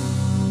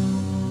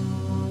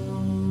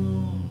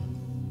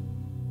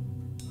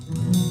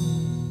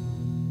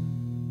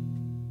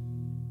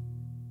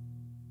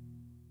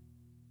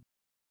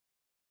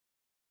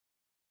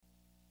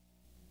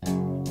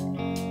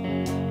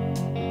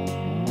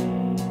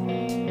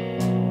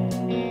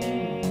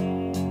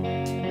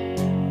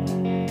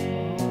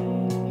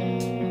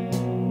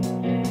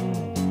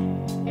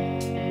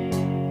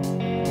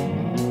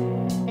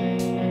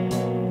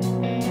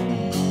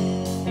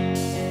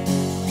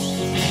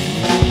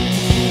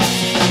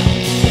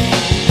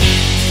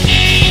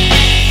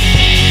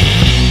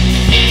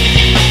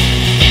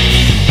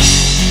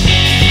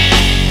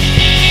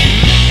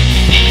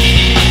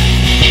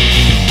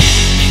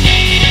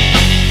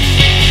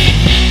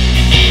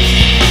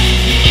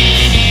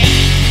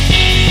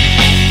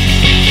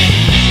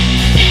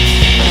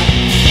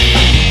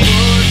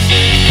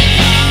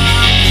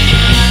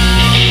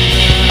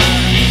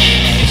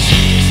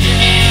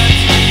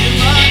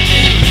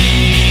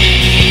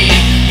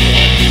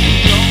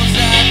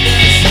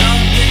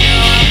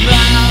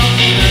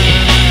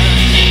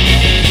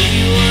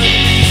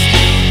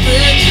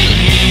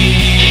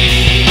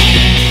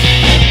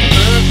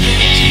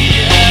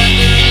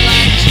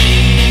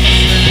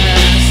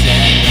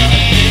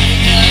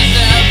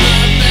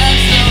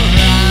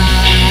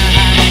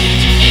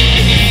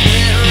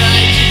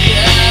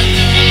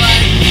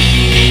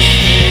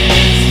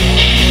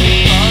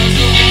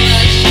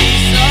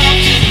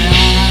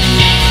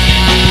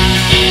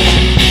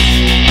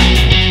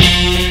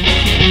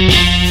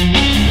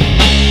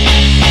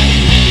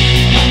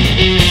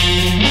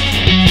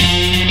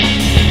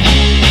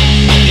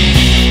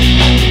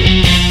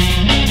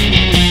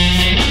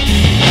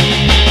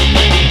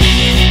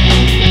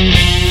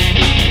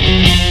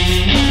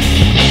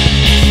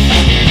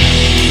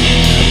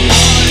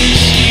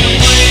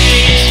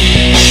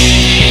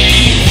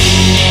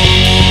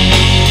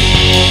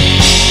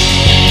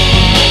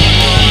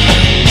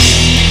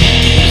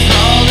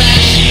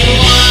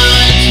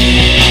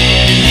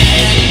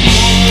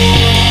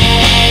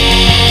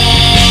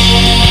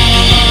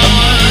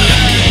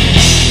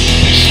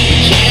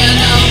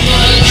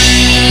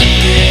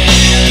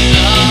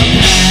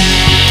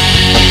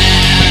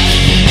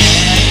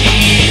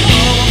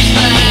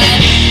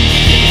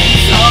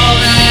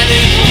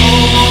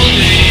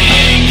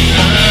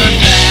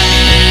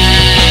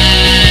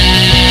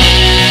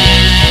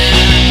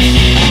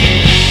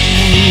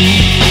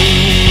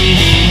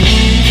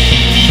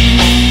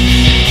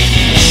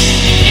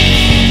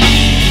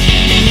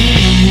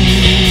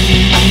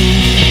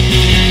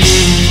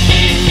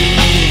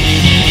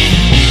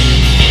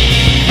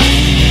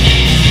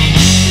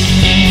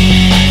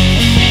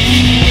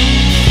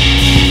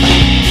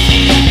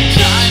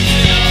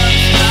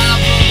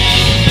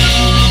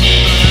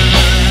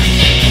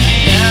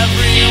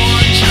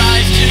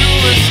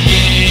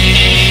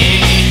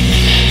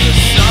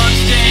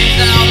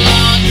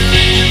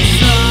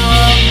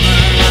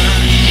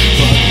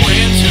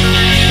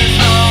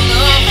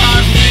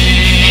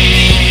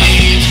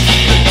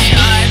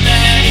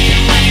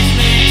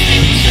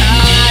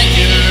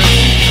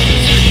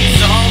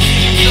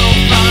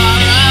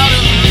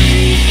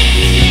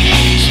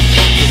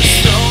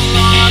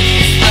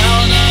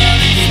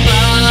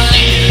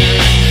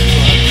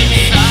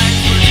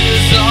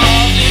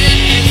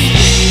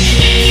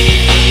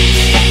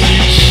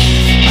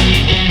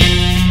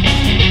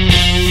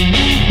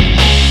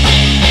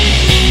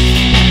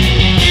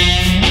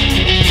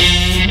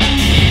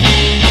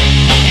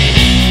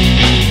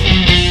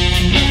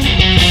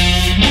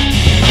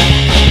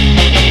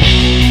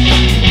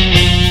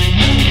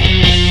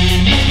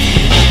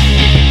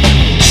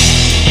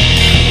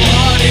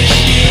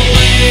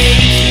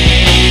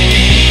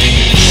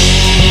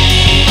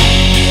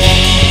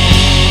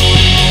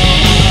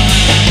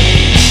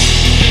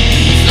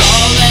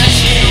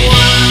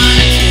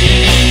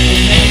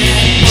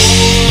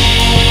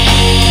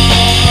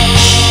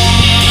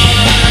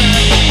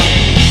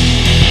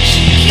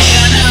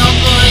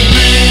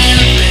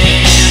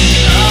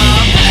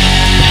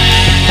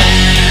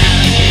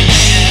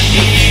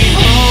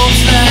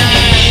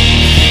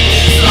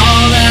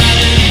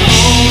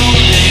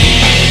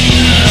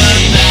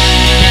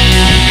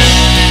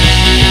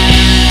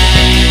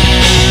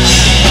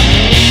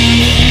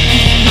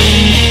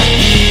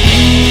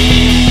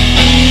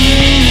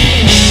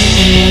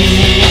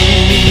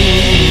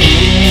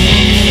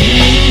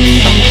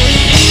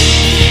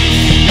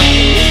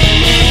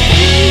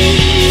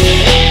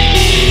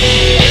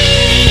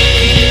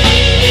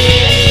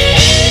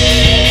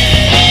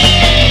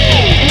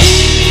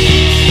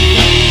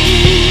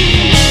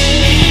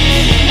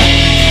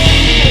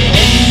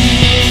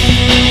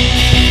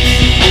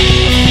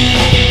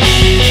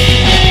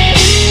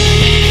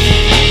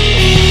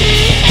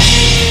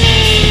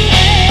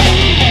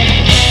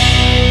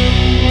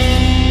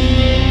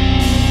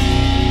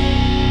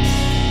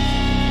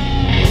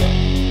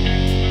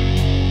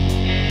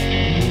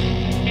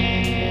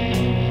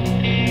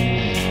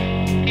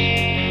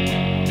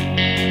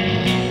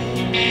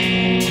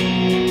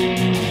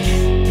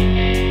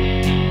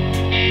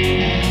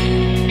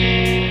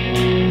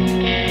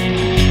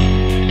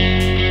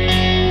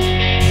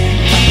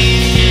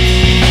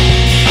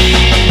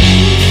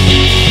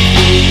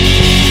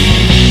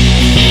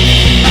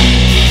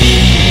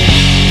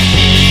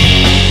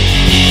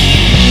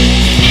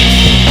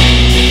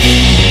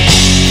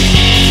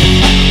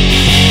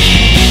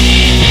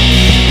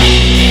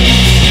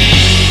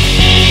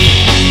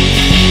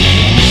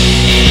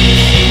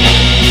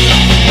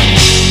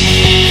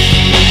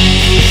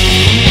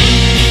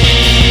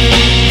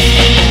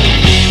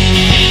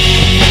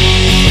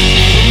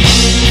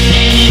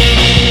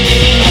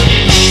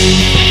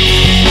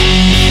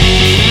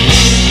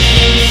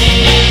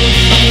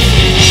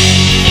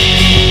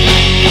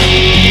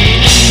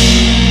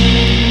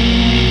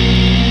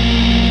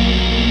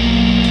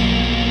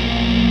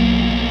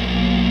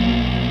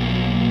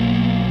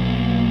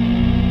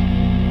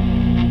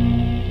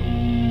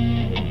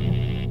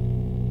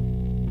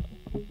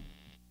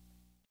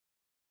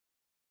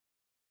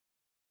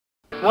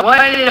 One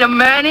of the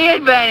many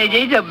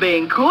advantages of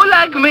being cool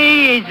like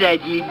me is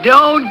that you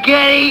don't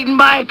get eaten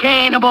by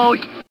cannibals.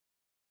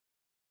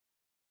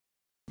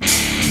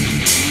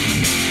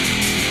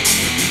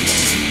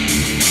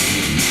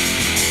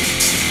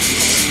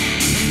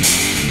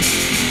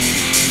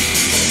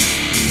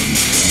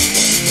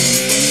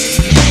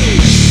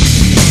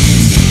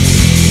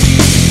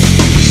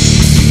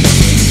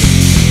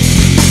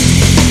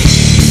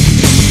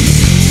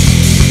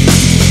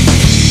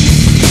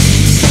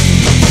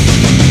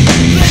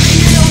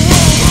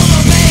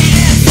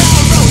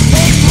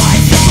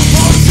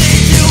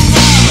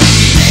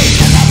 Take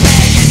to the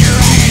bag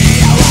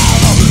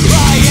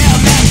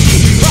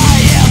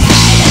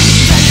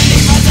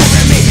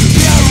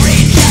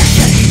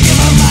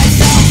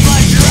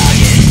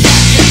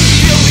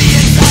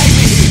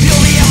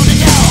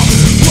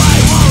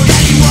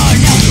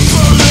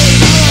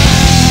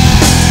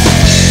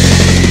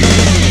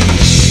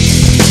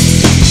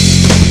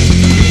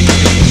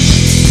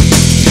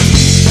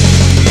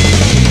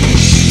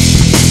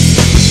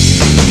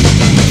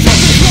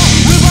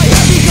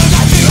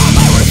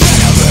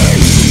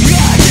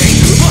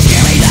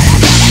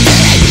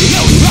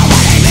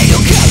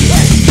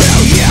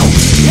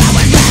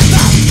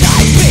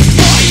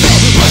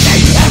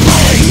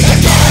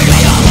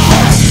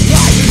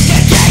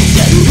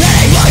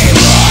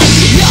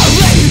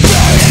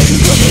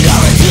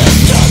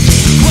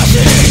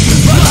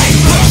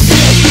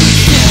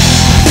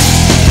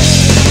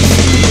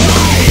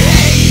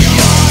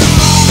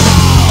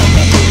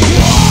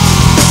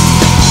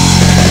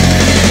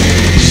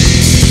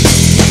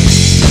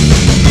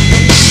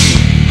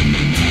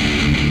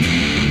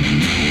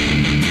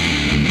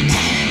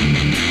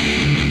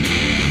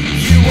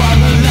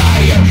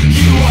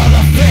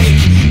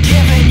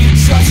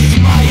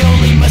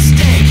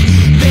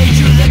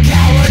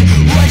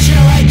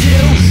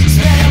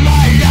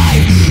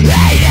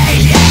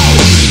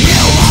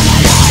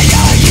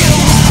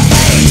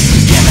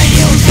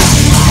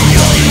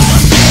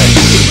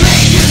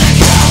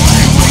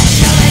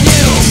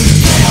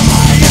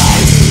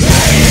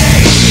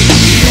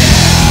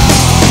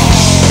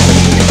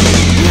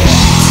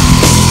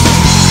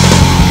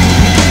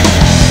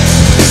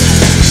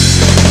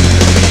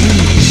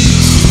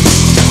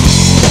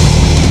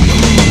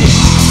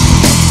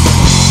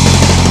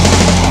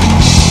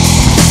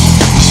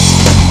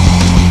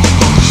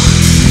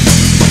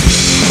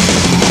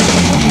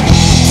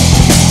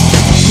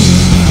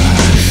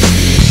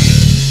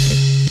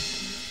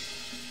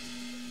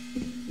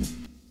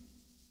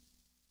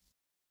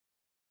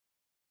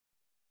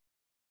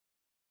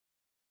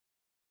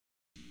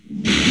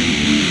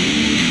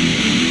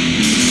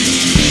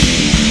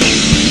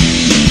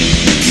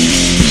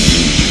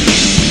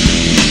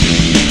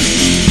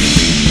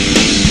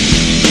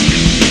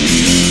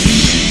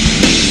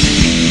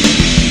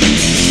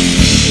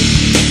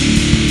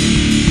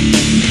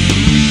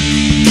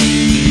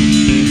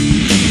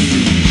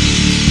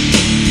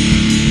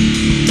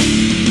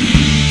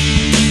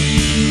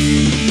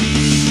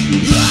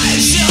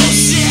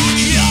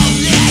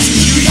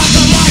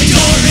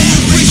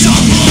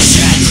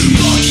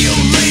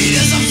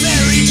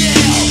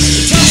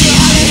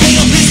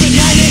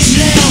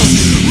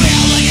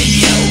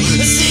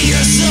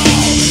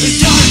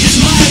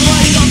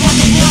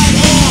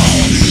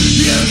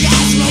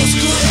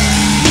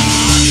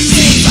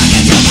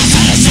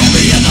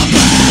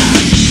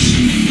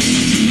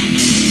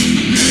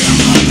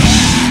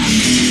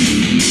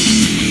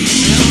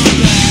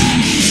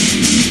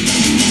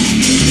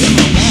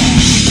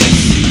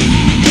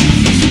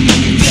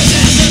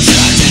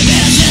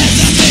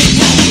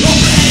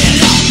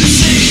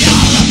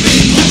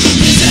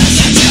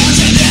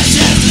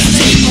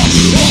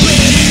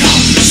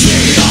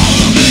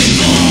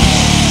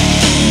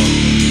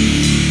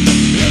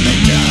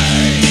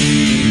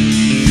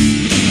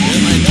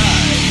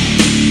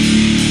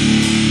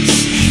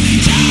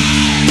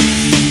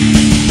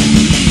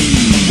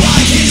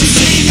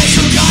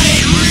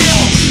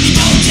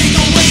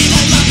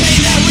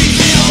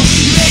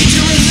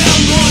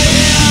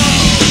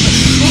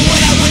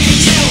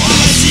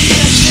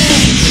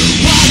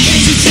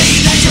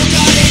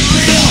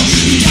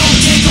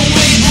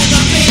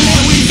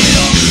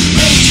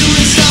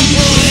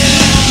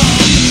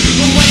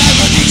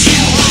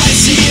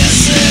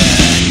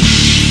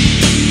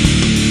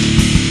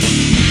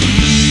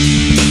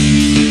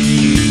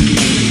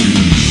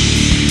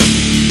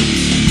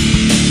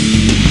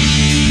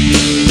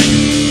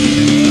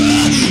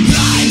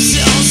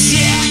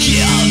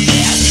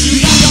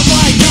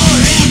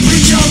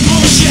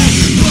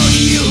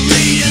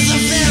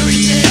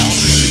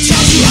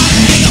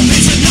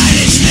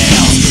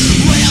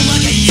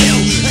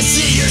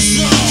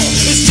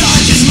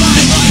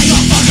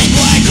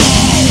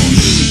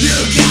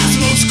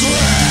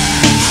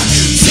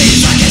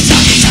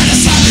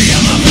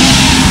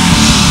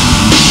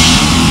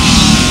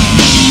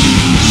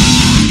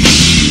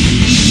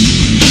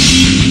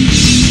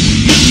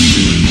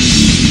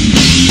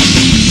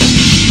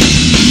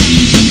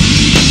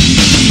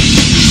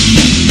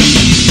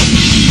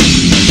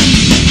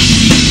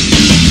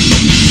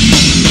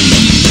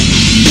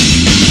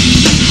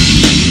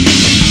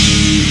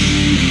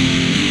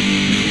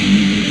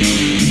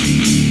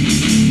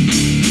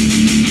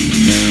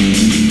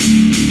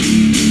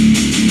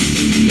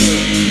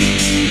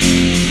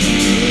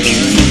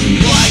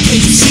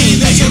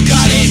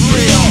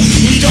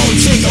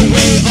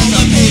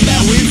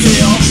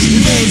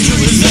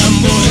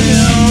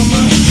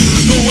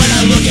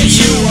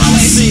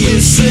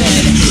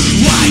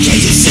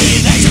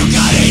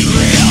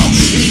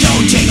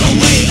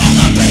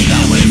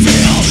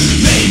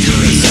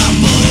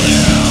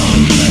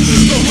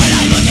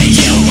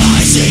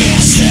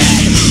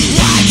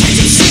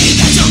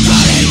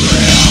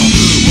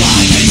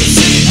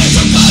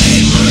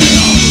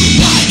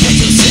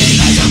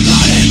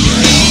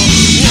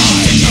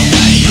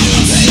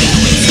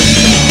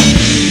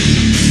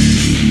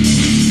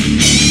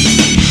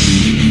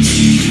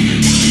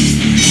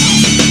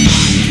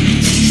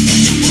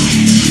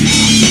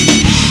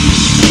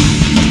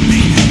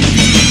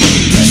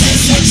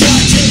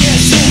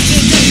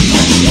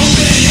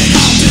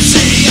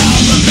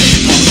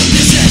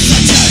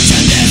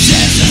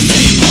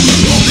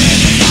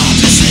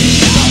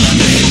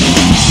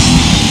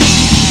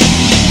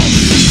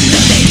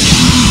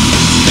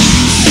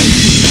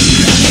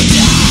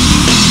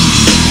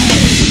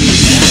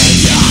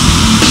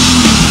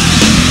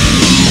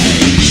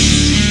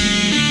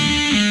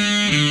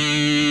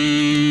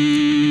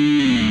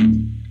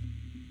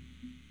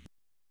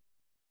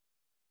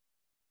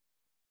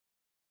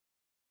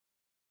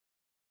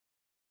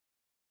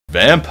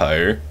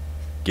Vampire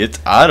gets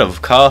out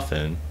of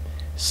coffin,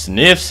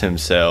 sniffs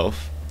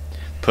himself,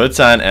 puts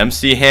on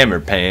MC Hammer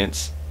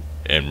pants,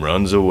 and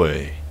runs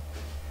away.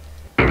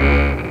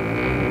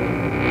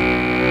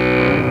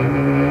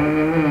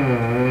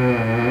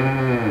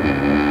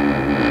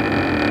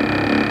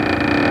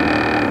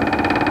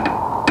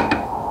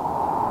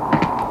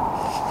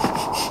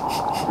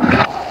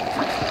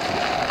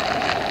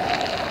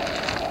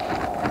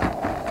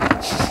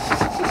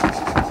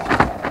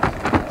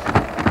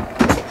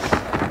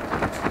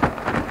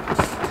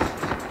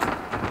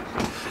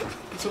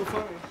 So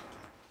funny.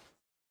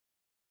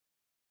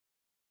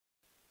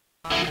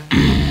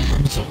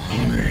 I'm so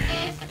hungry.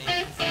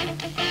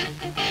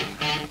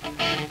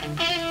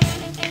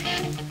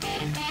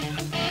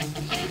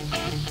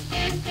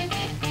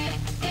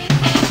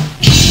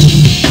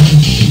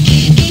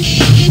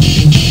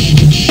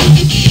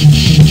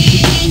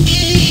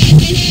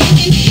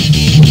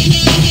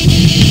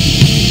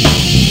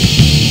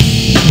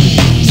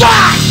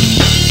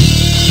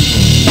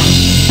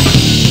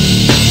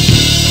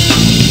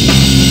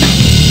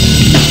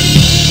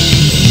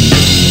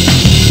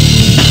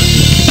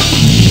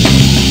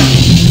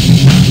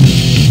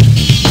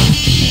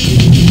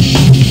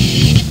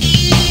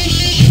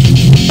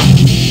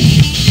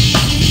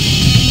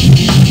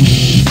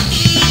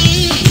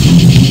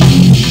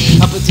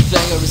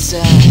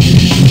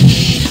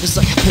 It's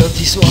like I built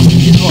these walls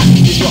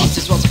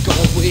are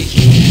going weak.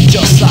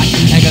 Just like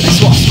I got these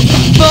walls with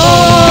the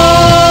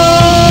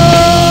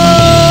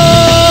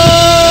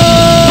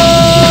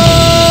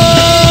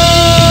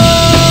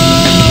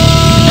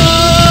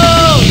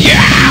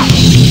yeah!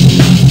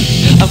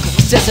 I'm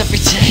gonna dance every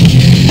day.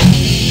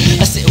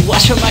 I sit and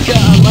watch from my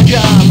God,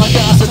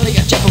 so think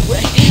I jump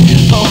away.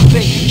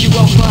 Hoping you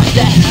won't climb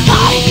that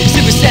high.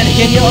 Simply standing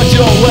in your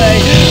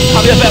doorway.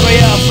 I'm your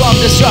barrier from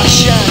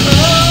destruction.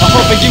 I'm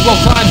hoping you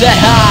won't climb that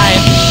high.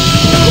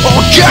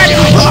 Okay!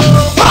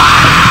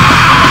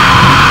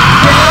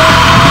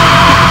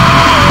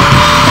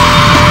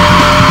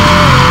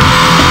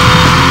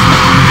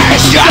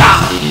 Shut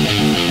up!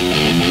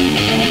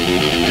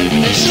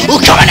 We're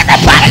coming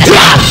everybody, let's go!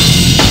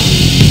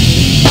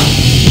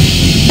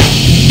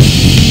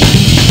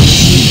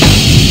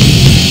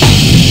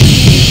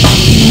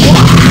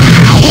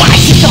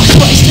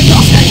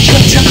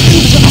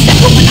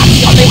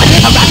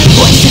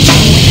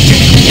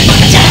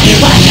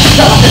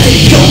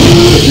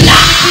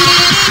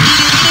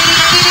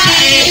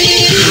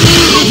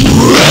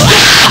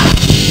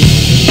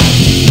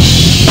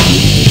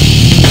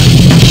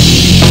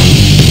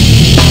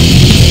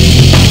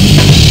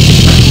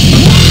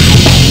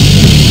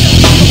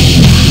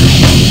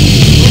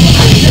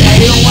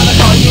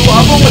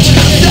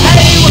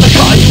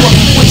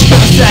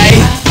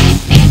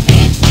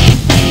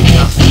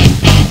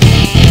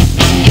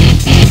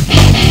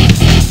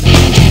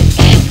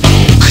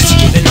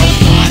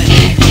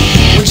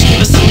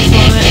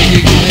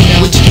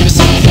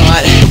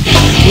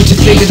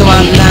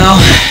 Now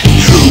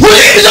we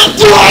need the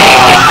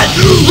blood!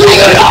 We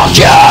need it all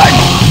again!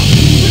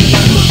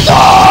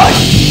 Blood!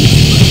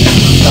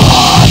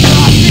 Blood!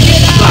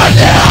 Blood!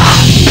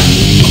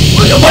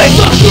 We're gonna waste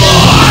our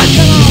blood!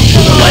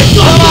 We're gonna waste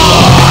our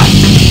blood!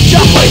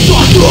 Just waste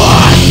our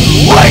blood!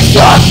 Waste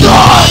our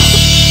blood!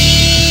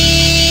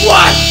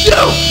 1, 2,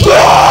 3!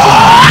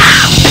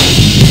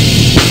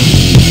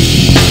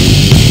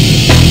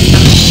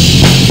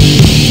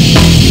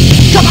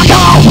 Come on,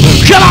 come on!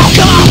 Come on,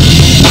 come on!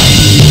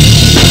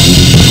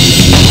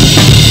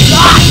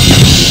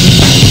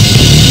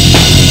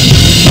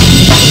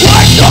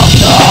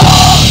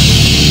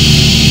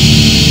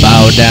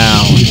 Bow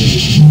down.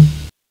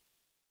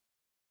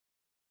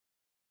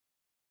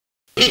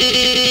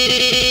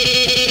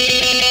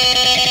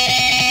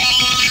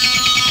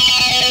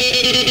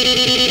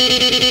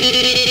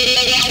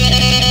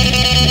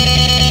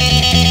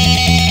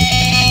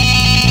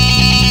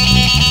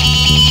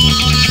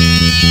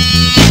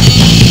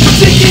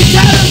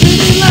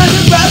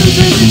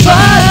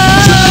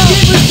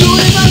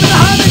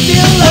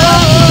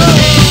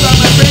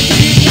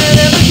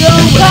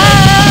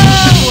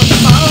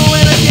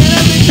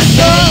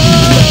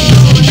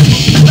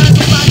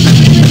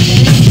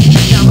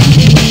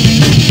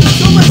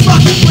 So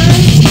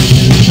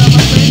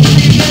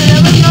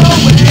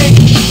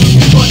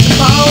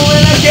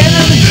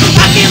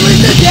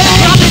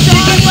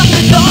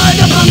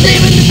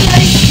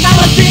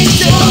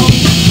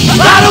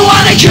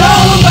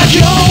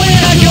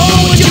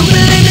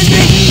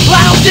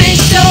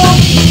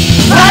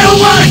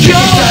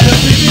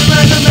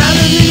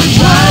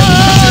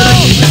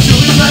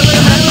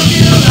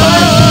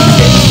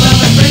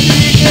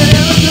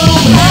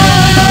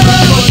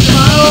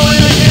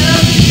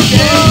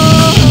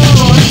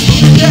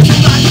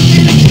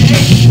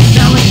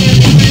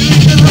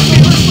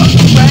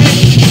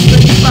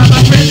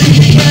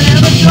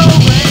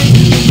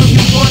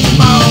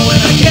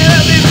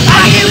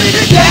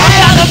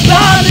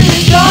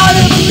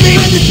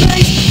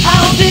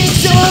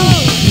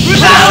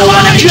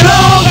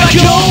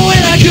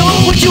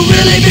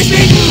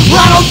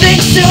I don't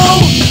think so.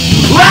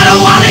 I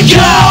don't wanna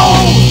go.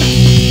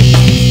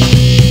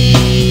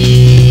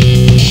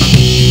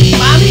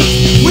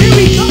 Mommy, where are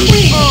we going?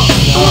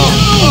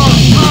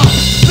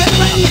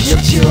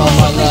 You're all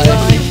my life.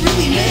 You're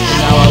really mad.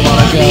 Now I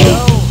wanna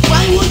go.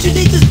 Why won't you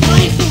take this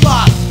blindfold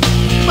off?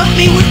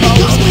 Mommy, where are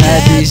we going?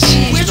 Had these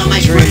Where's all my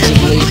dreams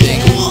friends? of leaving.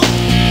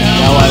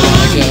 Now I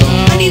wanna go.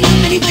 I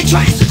need my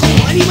tricycle.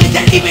 I need my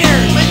teddy bear.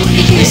 My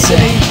money They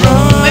say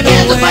my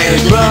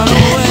pacifiers. run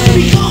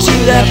away to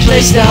that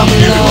place down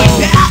below.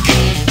 Back.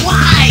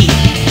 Why?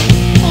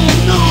 Oh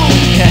no.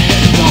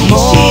 The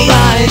more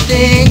I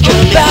think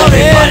about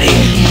it,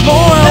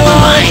 more I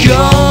wanna go.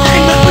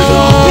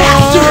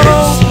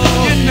 Bastards.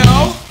 You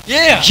know?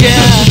 Yeah.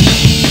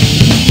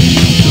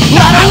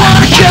 I don't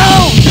wanna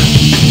go.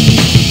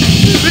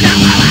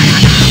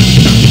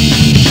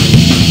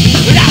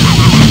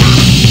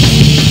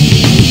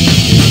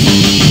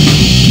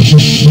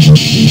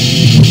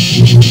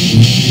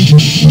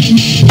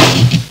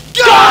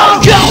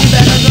 Go!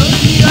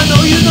 I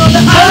know you know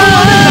that I don't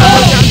wanna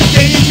go.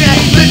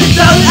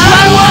 I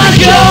don't wanna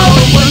go.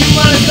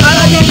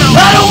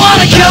 I don't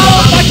wanna go.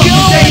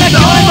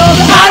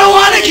 I don't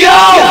wanna go.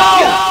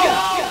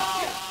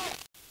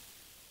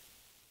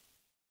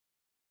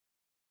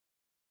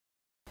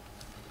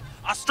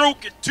 I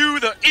stroke it to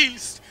the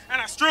east,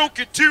 and I stroke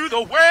it to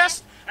the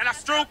west, and I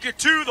stroke it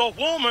to the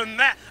woman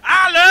that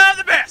I love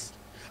the best.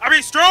 I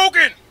be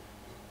stroking.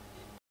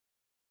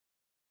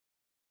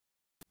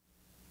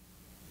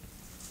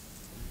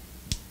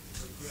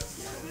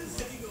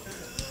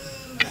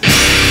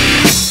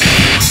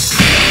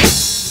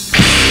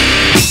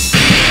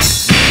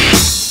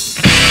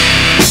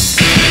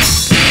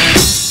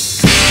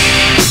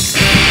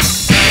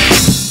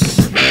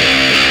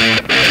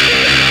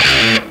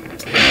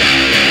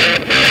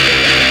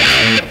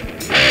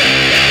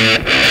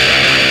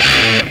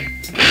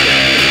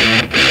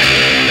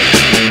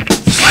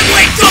 I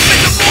wake up in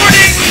the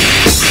morning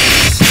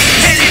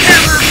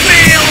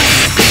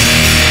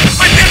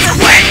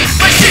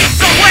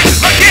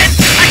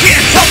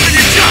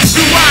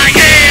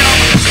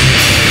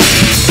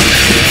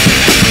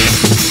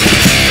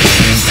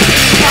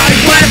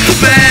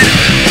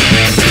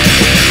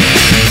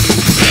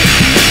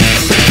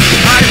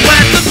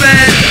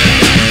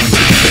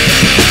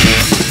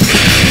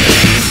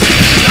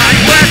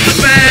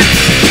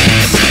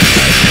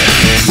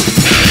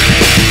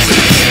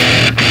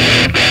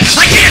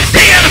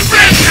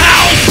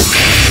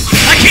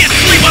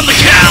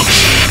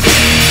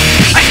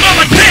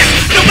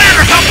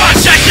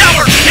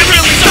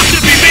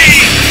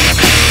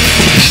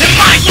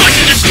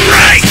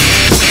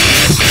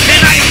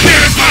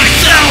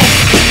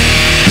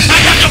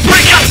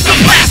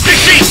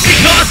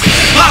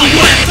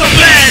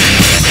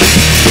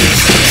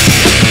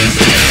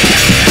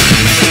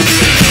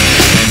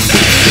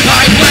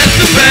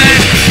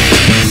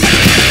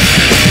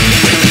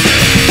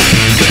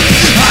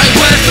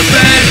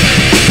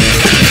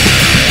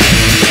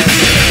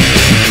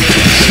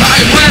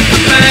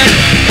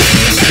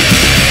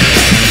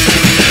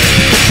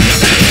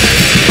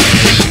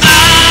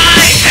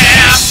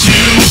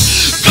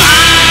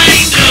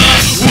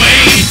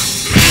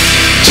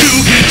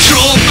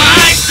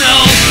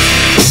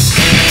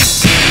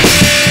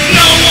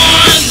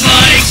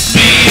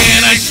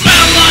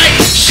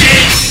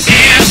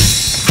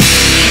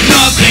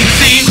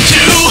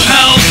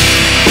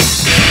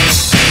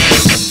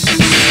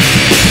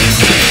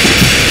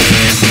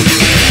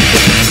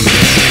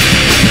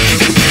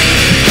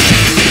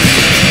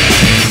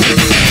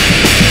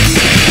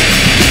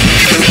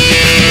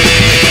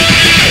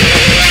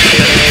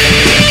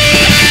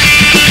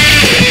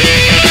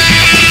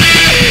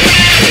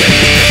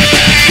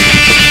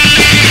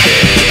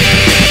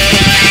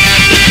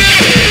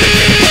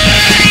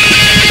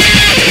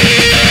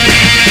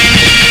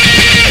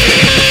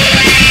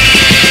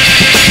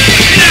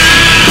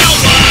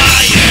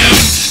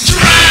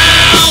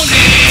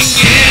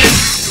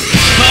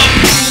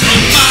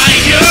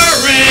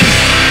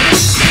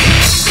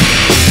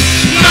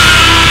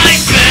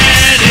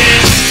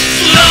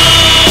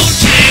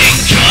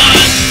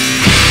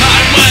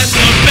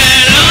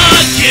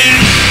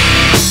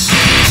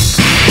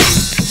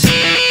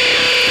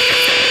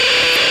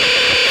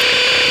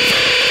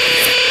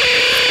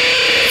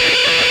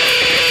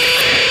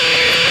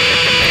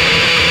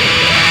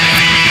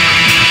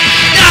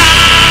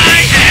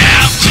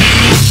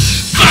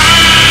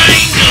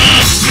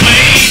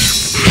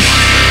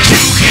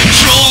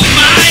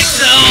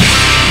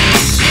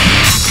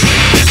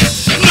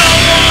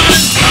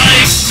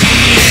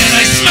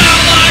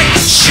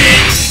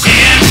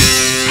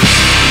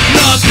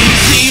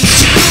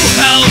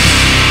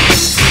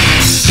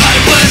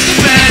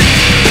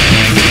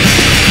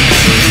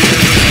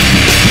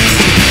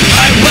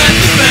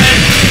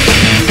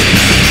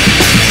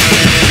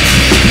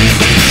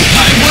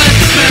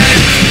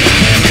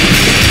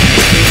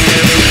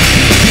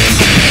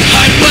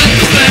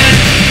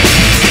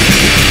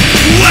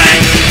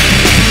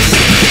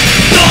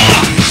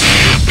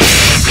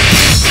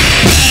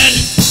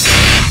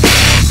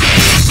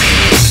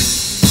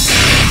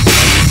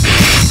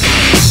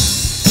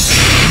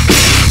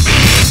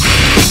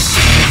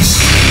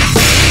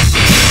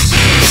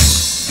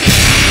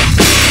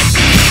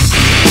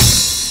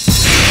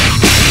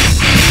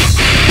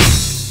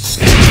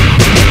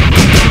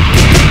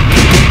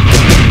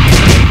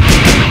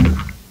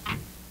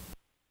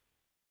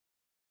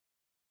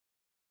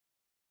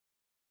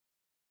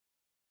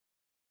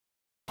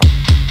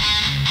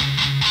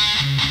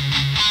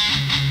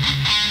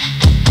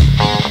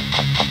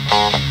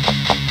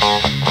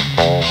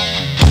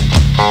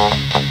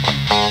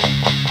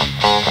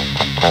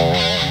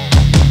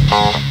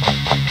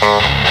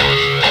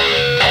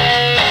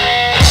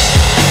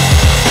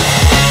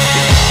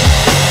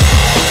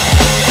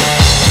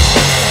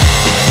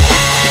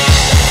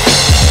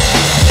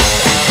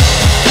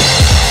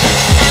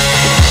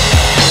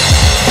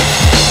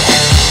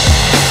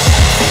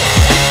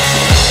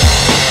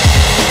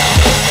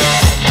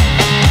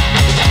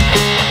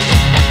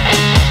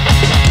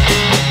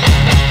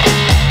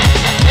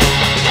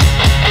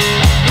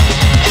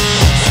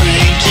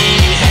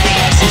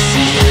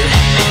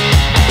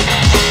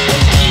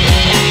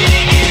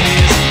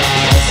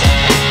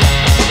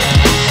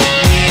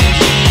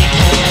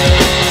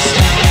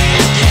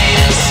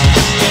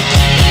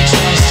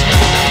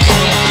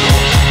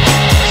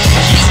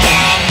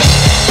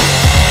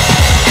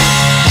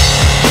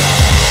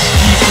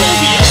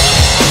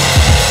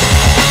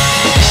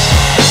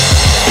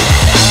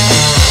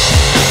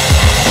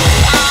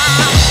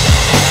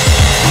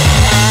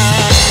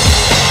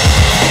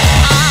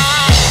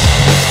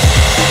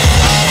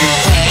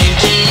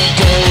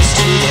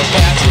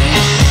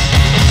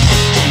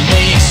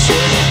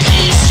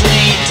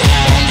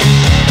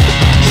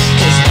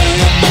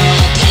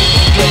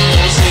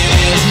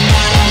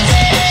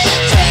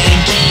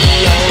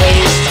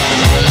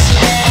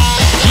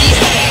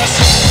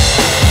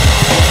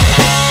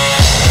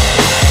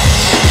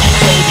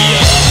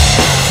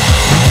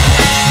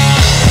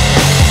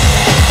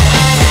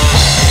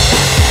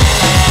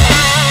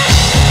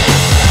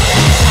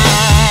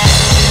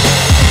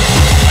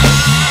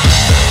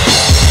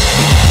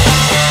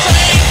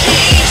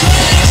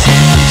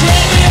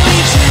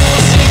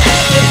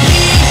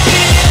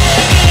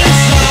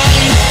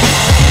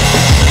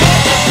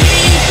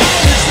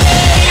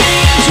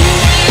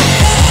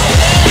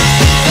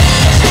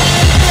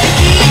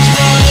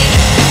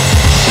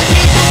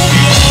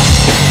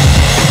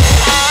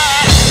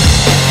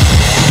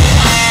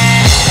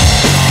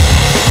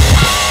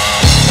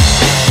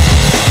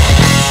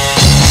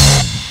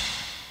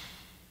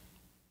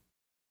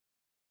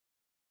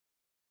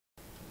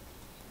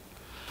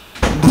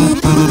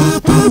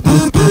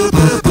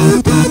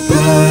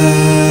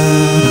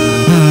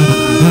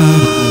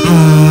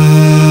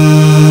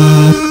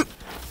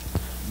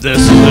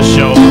This is the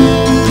show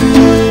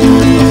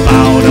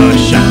about a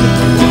shack in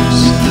the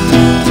woods.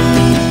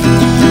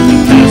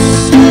 This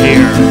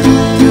here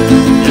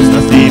is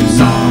the theme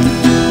song.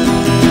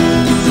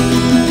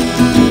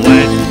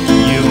 When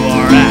you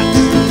are at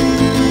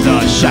the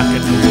shack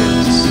in the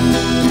woods,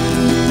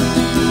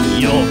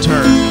 you'll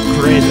turn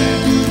crazy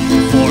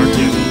for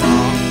too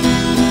long.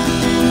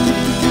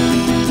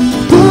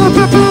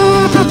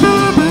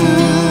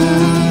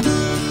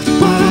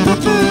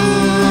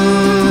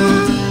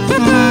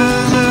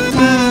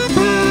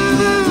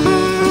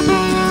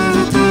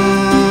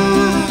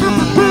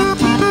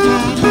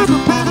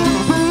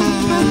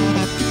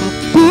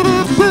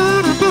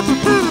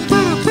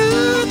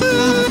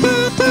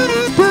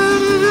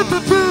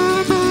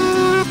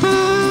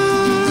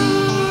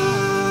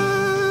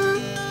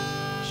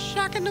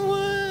 Shack in the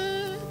woods.